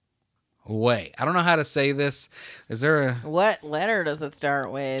away. I don't know how to say this. Is there a... What letter does it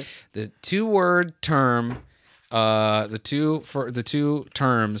start with? The two-word term... the two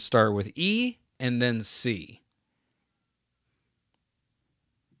terms start with E and then C.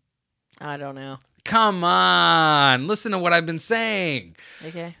 I don't know. Come on. Listen to what I've been saying.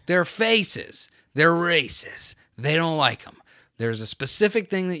 Okay. They're faces. They're races. They don't like them. There's a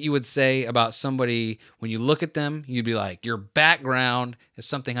specific thing that you would say about somebody when you look at them. You'd be like, your background is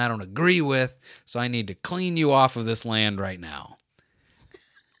something I don't agree with, so I need to clean you off of this land right now.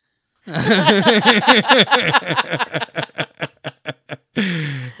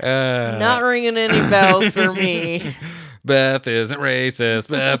 Not ringing any bells for me. Beth isn't racist.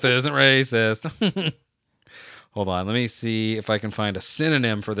 Beth isn't racist. Hold on. Let me see if I can find a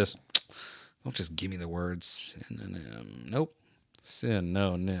synonym for this. Don't just give me the word synonym. Nope.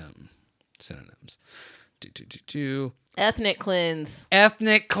 Synonym. Synonyms. Ethnic cleanse.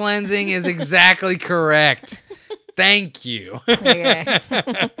 Ethnic cleansing is exactly correct. Thank you. Okay.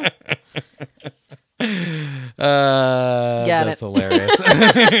 That's hilarious.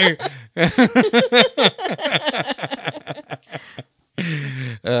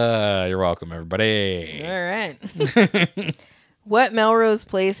 You're welcome, everybody. All right. What Melrose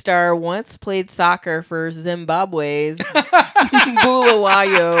Place star once played soccer for Zimbabwe's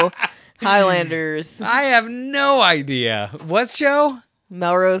Bulawayo Highlanders? I have no idea. What show?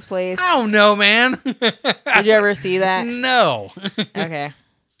 Melrose Place. I don't know, man. Did you ever see that? No. Okay.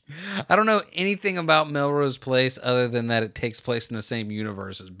 I don't know anything about Melrose Place other than that it takes place in the same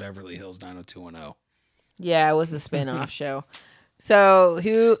universe as Beverly Hills 90210. Yeah, it was a spin-off show. So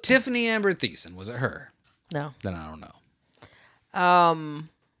who? Tiffany Amber Thiessen. Was it her? No. Then I don't know. Um.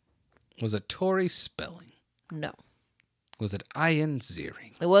 Was it Tori Spelling? No. Was it Ian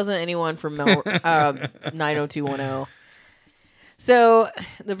Ziering? It wasn't anyone from 90210. So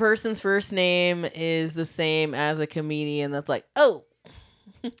the person's first name is the same as a comedian that's like, oh.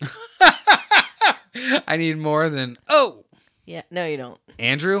 I need more than, oh. Yeah, no, you don't.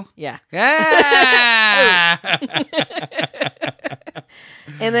 Andrew? Yeah. Ah!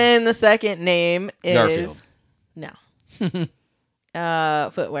 And then the second name is Garfield. No.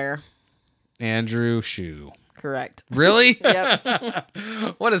 Footwear. Andrew Shoe. Correct. Really? Yep.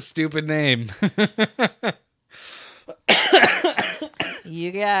 What a stupid name.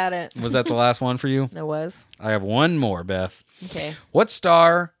 You got it. Was that the last one for you? There was. I have one more, Beth. Okay. What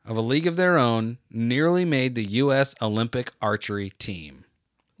star of A League of Their Own nearly made the U.S. Olympic archery team?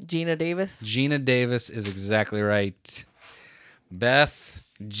 Gina Davis. Gina Davis is exactly right. Beth,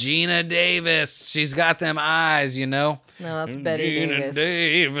 Gina Davis. She's got them eyes, you know. No, that's Betty Gina Davis.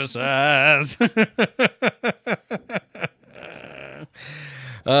 Davis eyes.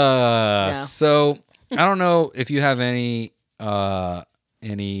 So I don't know if you have any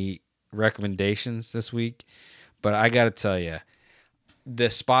recommendations this week, but I got to tell you, the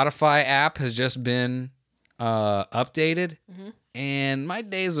Spotify app has just been updated, and my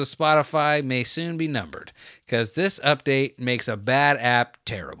days with Spotify may soon be numbered because this update makes a bad app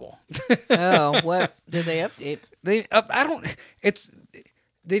terrible. Oh, what did they update? They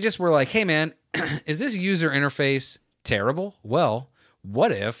just were like, hey man, is this user interface terrible? Well,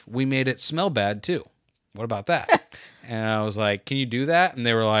 what if we made it smell bad too? What about that? And I was like, can you do that? And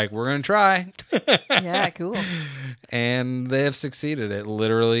they were like, we're going to try. Yeah, cool. And they have succeeded.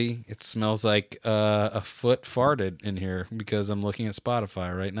 It smells like a foot farted in here because I'm looking at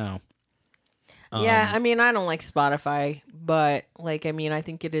Spotify right now. Yeah, I mean, I don't like Spotify, but I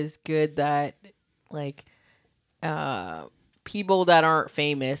think it is good that people that aren't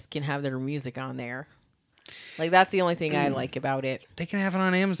famous can have their music on there. That's the only thing I like about it. They can have it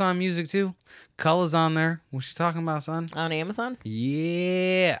on Amazon Music too. Culla's on there. What you talking about, son? On Amazon?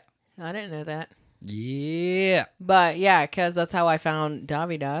 Yeah. I didn't know that. Yeah. But yeah, because that's how I found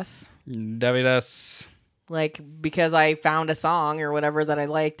Davidas. Because I found a song or whatever that I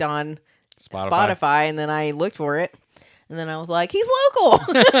liked on Spotify, and then I looked for it, and then I was like, he's local.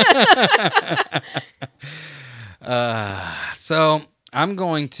 So I'm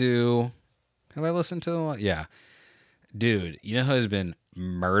going to... Have I listened to the one? Yeah. Dude, you know who's been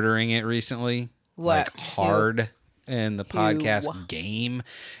murdering it recently? What? Hard in the podcast game?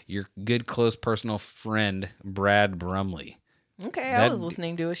 Your good, close, personal friend, Brad Brumley. Okay, I was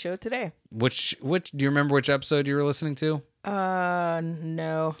listening to a show today. Which do you remember which episode you were listening to?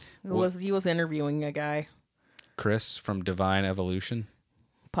 No. He was interviewing a guy. Chris from Divine Evolution?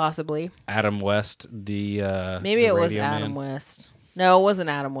 Possibly. Adam West, maybe it was Adam West. No, it wasn't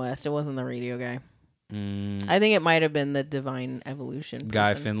Adam West. It wasn't the radio guy. I think it might have been the Divine Evolution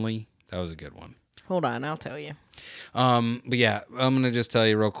Guy person. Finley. That was a good one. Hold on, I'll tell you. But yeah, I'm gonna just tell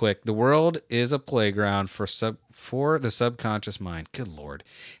you real quick. The world is a playground for the subconscious mind. Good Lord,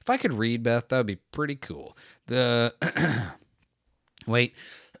 if I could read, Beth, that would be pretty cool. Wait,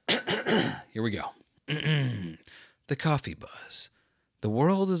 here we go. The Coffee Buzz. The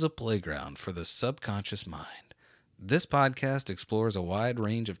world is a playground for the subconscious mind. This podcast explores a wide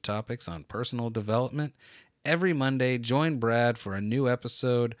range of topics on personal development. Every Monday, join Brad for a new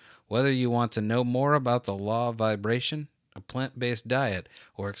episode. Whether you want to know more about the law of vibration, a plant-based diet,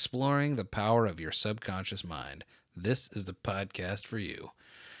 or exploring the power of your subconscious mind, this is the podcast for you.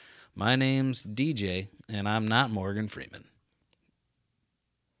 My name's DJ, and I'm not Morgan Freeman.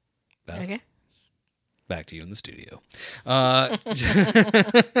 Beth? Okay. Back to you in the studio. I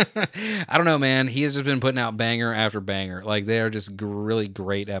don't know, man. He has just been putting out banger after banger. They are just really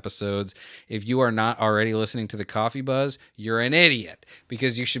great episodes. If you are not already listening to The Coffee Buzz, you're an idiot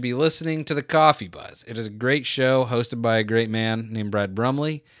because you should be listening to The Coffee Buzz. It is a great show hosted by a great man named Brad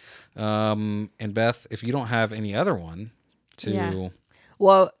Brumley. And Beth, if you don't have any other one to... Yeah.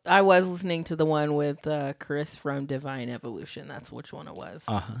 Well, I was listening to the one with Chris from Divine Evolution. That's which one it was.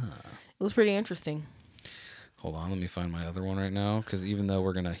 It was pretty interesting. Hold on, let me find my other one right now, because even though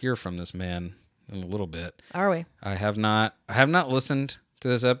we're gonna hear from this man in a little bit, are we? I have not listened to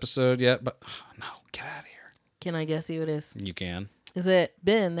this episode yet. But no, get out of here. Can I guess who it is? You can. Is it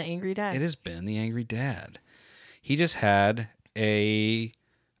Ben, the Angry Dad? It has been the Angry Dad. He just had a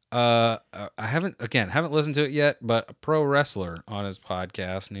I haven't listened to it yet, but a pro wrestler on his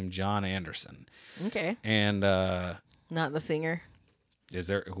podcast named John Anderson. Okay. And not the singer.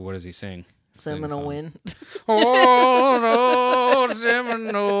 what does he sing? Seminole wind. Oh, no,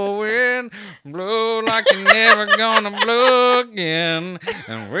 Seminole wind, blow like you're never gonna blow again.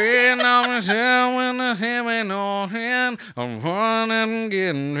 And when I'm down when the Seminole wind, I'm running and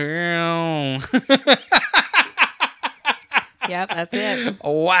getting down. Yep, that's it.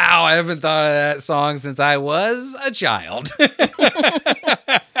 Wow, I haven't thought of that song since I was a child.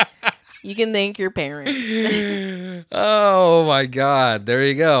 You can thank your parents. Oh my God! There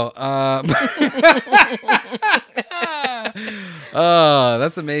you go. Oh,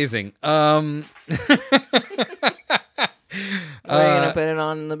 that's amazing. Are you gonna put it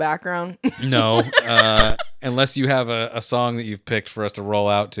on in the background? No, unless you have a song that you've picked for us to roll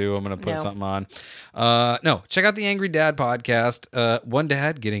out to, I'm gonna put something on. No, check out the Angry Dad podcast. One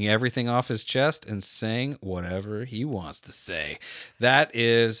dad getting everything off his chest and saying whatever he wants to say. That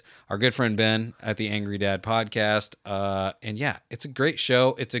is our good friend Ben at the Angry Dad podcast. And yeah, it's a great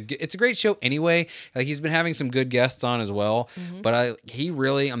show. It's a great show anyway. Like, he's been having some good guests on as well. But I'm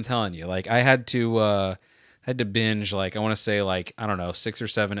telling you, like, I had to binge, like, I want to say, like, I don't know, 6 or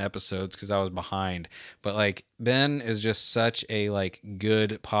 7 episodes because I was behind. But, like, Ben is just such a, like,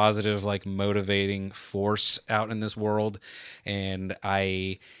 good, positive, like, motivating force out in this world. And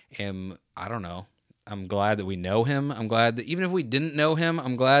I don't know, I'm glad that we know him. I'm glad that even if we didn't know him,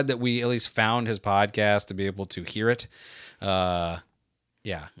 I'm glad that we at least found his podcast to be able to hear it. Yeah,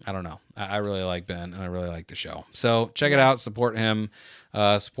 I don't know. I really like Ben, and I really like the show. So check it out. Support him.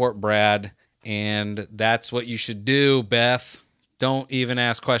 Support Brad. And that's what you should do, Beth. Don't even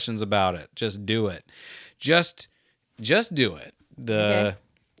ask questions about it. Just do it. Just do it. Okay.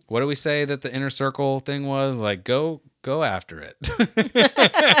 What do we say that the inner circle thing was? Like, go after it.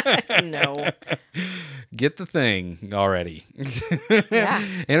 No. Get the thing already. Yeah.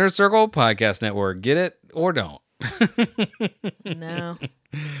 Inner Circle Podcast Network. Get it or don't. No.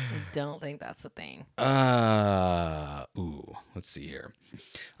 I don't think that's the thing. Let's see here.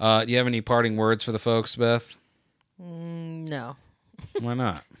 Do you have any parting words for the folks, Beth? No. Why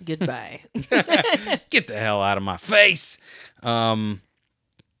not? Goodbye. Get the hell out of my face. I mean,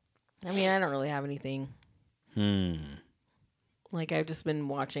 I don't really have anything. Like, I've just been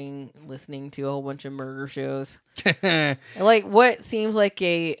listening to a whole bunch of murder shows. Like, what seems like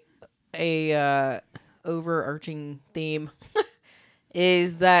a overarching theme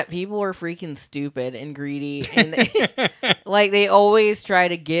is that people are freaking stupid and greedy, and they always try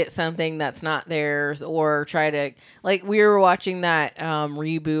to get something that's not theirs, or try to, like, we were watching that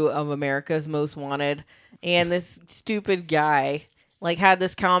reboot of America's Most Wanted, and this stupid guy, like, had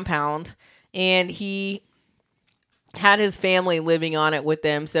this compound, and he had his family living on it with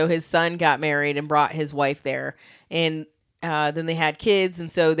them. So his son got married and brought his wife there, and then they had kids,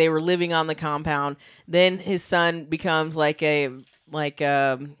 and so they were living on the compound. Then his son becomes like a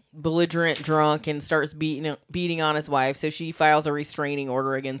belligerent drunk and starts beating on his wife. So she files a restraining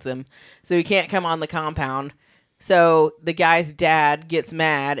order against him, so he can't come on the compound. So the guy's dad gets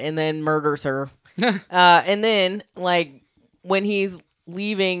mad and then murders her. And then, like, when he's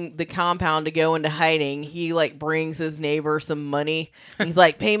leaving the compound to go into hiding, he, like, brings his neighbor some money. He's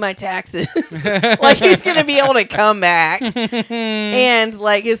like, pay my taxes. Like, he's gonna be able to come back. And,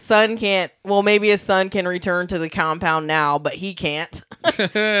 like, his son can't, well, maybe his son can return to the compound now, but he can't.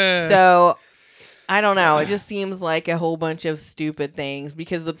 So I don't know, it just seems like a whole bunch of stupid things,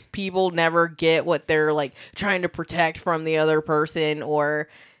 because the people never get what they're, like, trying to protect from the other person, or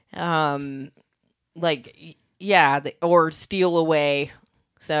or steal away.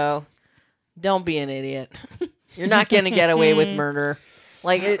 So don't be an idiot. You're not going to get away with murder.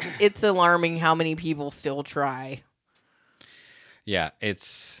 Like, it's alarming how many people still try. Yeah,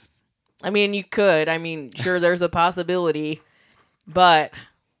 it's... I mean, you could. I mean, sure, there's a possibility, but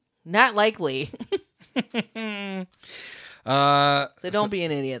not likely. So don't be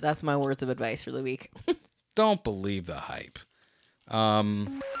an idiot. That's my words of advice for the week. Don't believe the hype.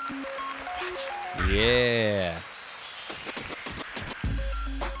 Yeah.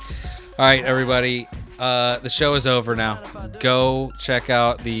 All right, everybody. The show is over now. Go check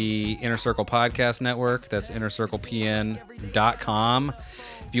out the Inner Circle Podcast Network. That's innercirclepn.com.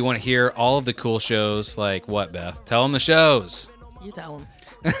 If you want to hear all of the cool shows, like what, Beth? Tell them the shows. You tell them.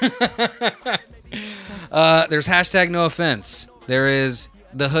 There's hashtag no offense. There is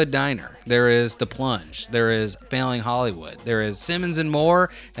The Hood Diner. There is The Plunge. There is Failing Hollywood. There is Simmons and More.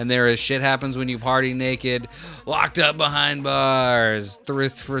 And there is Shit Happens When You Party Naked, Locked Up Behind Bars,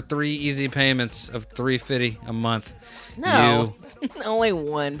 for 3 easy payments of $3.50 a month. No, only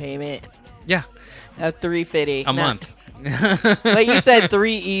one payment. Yeah. Of $3.50 a month. But you said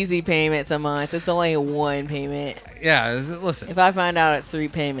 3 easy payments a month. It's only one payment. Yeah, listen. If I find out it's 3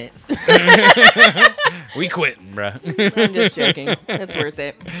 payments, We quitting, bro. I'm just joking. It's worth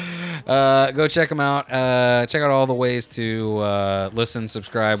it. Go check them out. Check out all the ways to listen,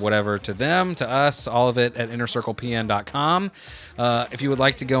 subscribe, whatever, to them, to us, all of it at innercirclepn.com. If you would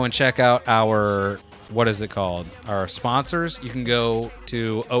like to go and check out our, what is it called? Our sponsors, you can go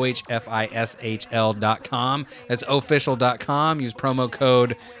to ohfishl.com. That's official.com. Use promo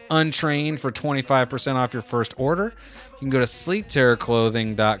code untrained for 25% off your first order. You can go to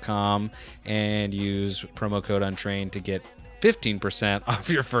sleepterrorclothing.com and use promo code untrained to get 15% off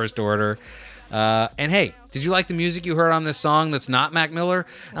your first order. And hey, did you like the music you heard on this song that's not Mac Miller?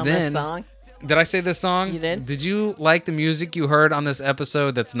 On this song? Did I say this song? You did? Did you like the music you heard on this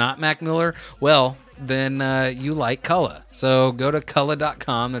episode that's not Mac Miller? Well, then you like Cullah. So go to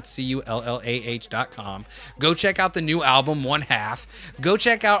Cullah.com. That's CULLAH.com. Go check out the new album, One Half. Go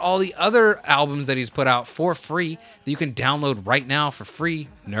check out all the other albums that he's put out for free that you can download right now for free,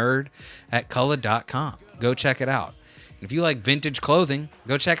 nerd, at Cullah.com. Go check it out. If you like vintage clothing,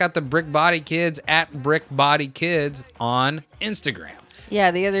 go check out the Brick Body Kids at Brick Body Kids on Instagram.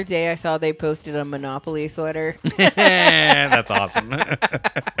 Yeah, the other day I saw they posted a Monopoly sweater. That's awesome.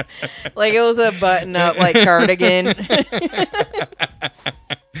 Like it was a button-up like cardigan.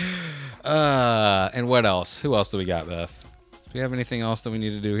 And what else? Who else do we got, Beth? Do we have anything else that we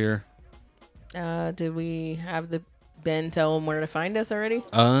need to do here? Did we have the Ben tell them where to find us already?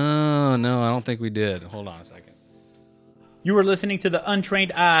 Oh, no, I don't think we did. Hold on a second. You are listening to The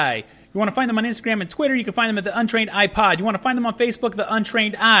Untrained Eye. You want to find them on Instagram and Twitter, you can find them at The Untrained iPod. You want to find them on Facebook, The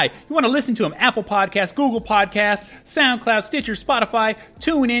Untrained Eye. You want to listen to them, Apple Podcasts, Google Podcasts, SoundCloud, Stitcher, Spotify,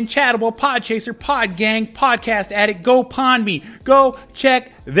 TuneIn, Chattable, Podchaser, Podgang, Podcast Addict, Go Pond Me. Go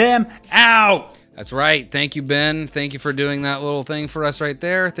check them out. That's right. Thank you, Ben. Thank you for doing that little thing for us right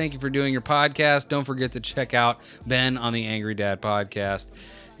there. Thank you for doing your podcast. Don't forget to check out Ben on the Angry Dad podcast.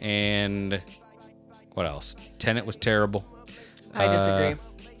 And what else? Tenet was terrible. I disagree.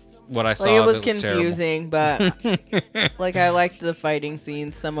 What I saw, like, it was terrible. confusing, but like I liked the fighting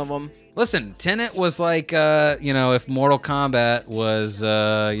scenes, some of them. Listen, Tenet was like, if Mortal Kombat was,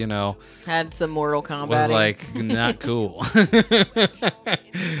 had some Mortal Kombat. Was like not cool. They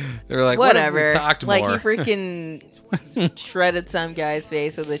were like, whatever. What if we talked like more? he freaking shredded some guy's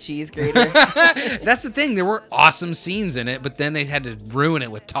face with a cheese grater. That's the thing. There were awesome scenes in it, but then they had to ruin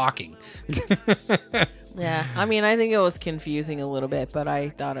it with talking. Yeah, I mean, I think it was confusing a little bit, but I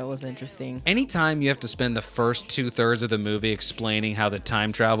thought it was interesting. Anytime you have to spend the first 2/3 of the movie explaining how the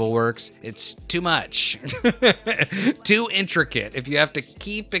time travel works, it's too much. Too intricate. If you have to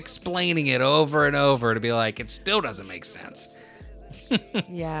keep explaining it over and over to be like, it still doesn't make sense.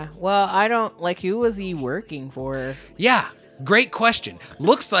 Yeah, well, I don't, like, who was he working for? Yeah, great question.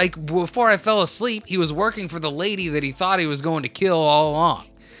 Looks like before I fell asleep, he was working for the lady that he thought he was going to kill all along.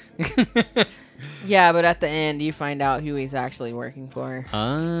 Yeah, but at the end, you find out who he's actually working for.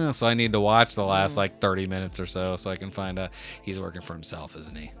 So I need to watch the last, 30 minutes or so I can find out he's working for himself,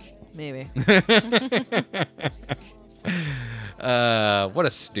 isn't he? Maybe. What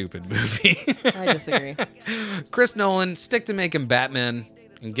a stupid movie. I disagree. Chris Nolan, stick to making Batman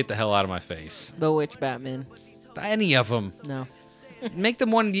and get the hell out of my face. But which Batman? Any of them. No. Make them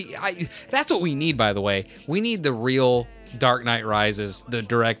one. That's what we need, by the way. We need the real Dark Knight Rises, the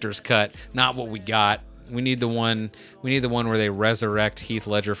director's cut, not what we got. We need the one where they resurrect Heath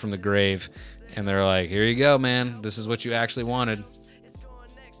Ledger from the grave, and they're like, "Here you go, man. This is what you actually wanted."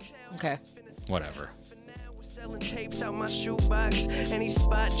 Okay. Whatever. Who is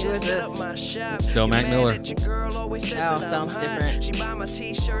this? Still Mac Miller. Oh, sounds different.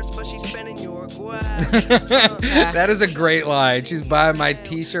 That is a great line. She's buying my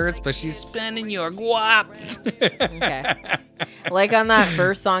t-shirts, but she's spending your guap. Okay. Like on that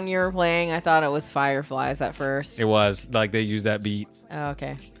first song you were playing, I thought it was Fireflies at first. It was. Like they used that beat. Oh,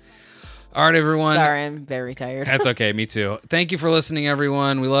 okay. All right, everyone. Sorry, I'm very tired. That's okay. Me too. Thank you for listening,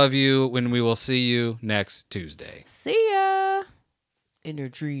 everyone. We love you, and we will see you next Tuesday. See ya. In your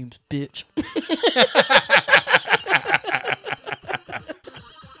dreams, bitch.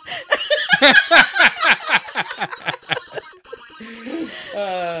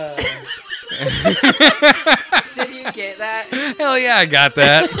 Did you get that? Hell yeah, I got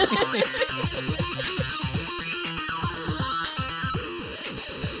that.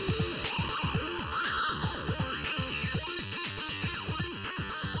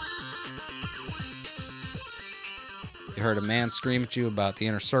 You heard a man scream at you about the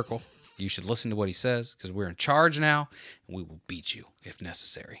inner circle. You should listen to what he says, because we're in charge now, and we will beat you if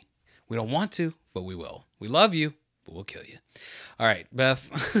necessary. We don't want to, but we will. We love you, but we'll kill you. All right,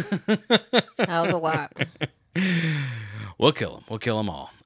 Beth. That was a lot. We'll kill him. We'll kill them all.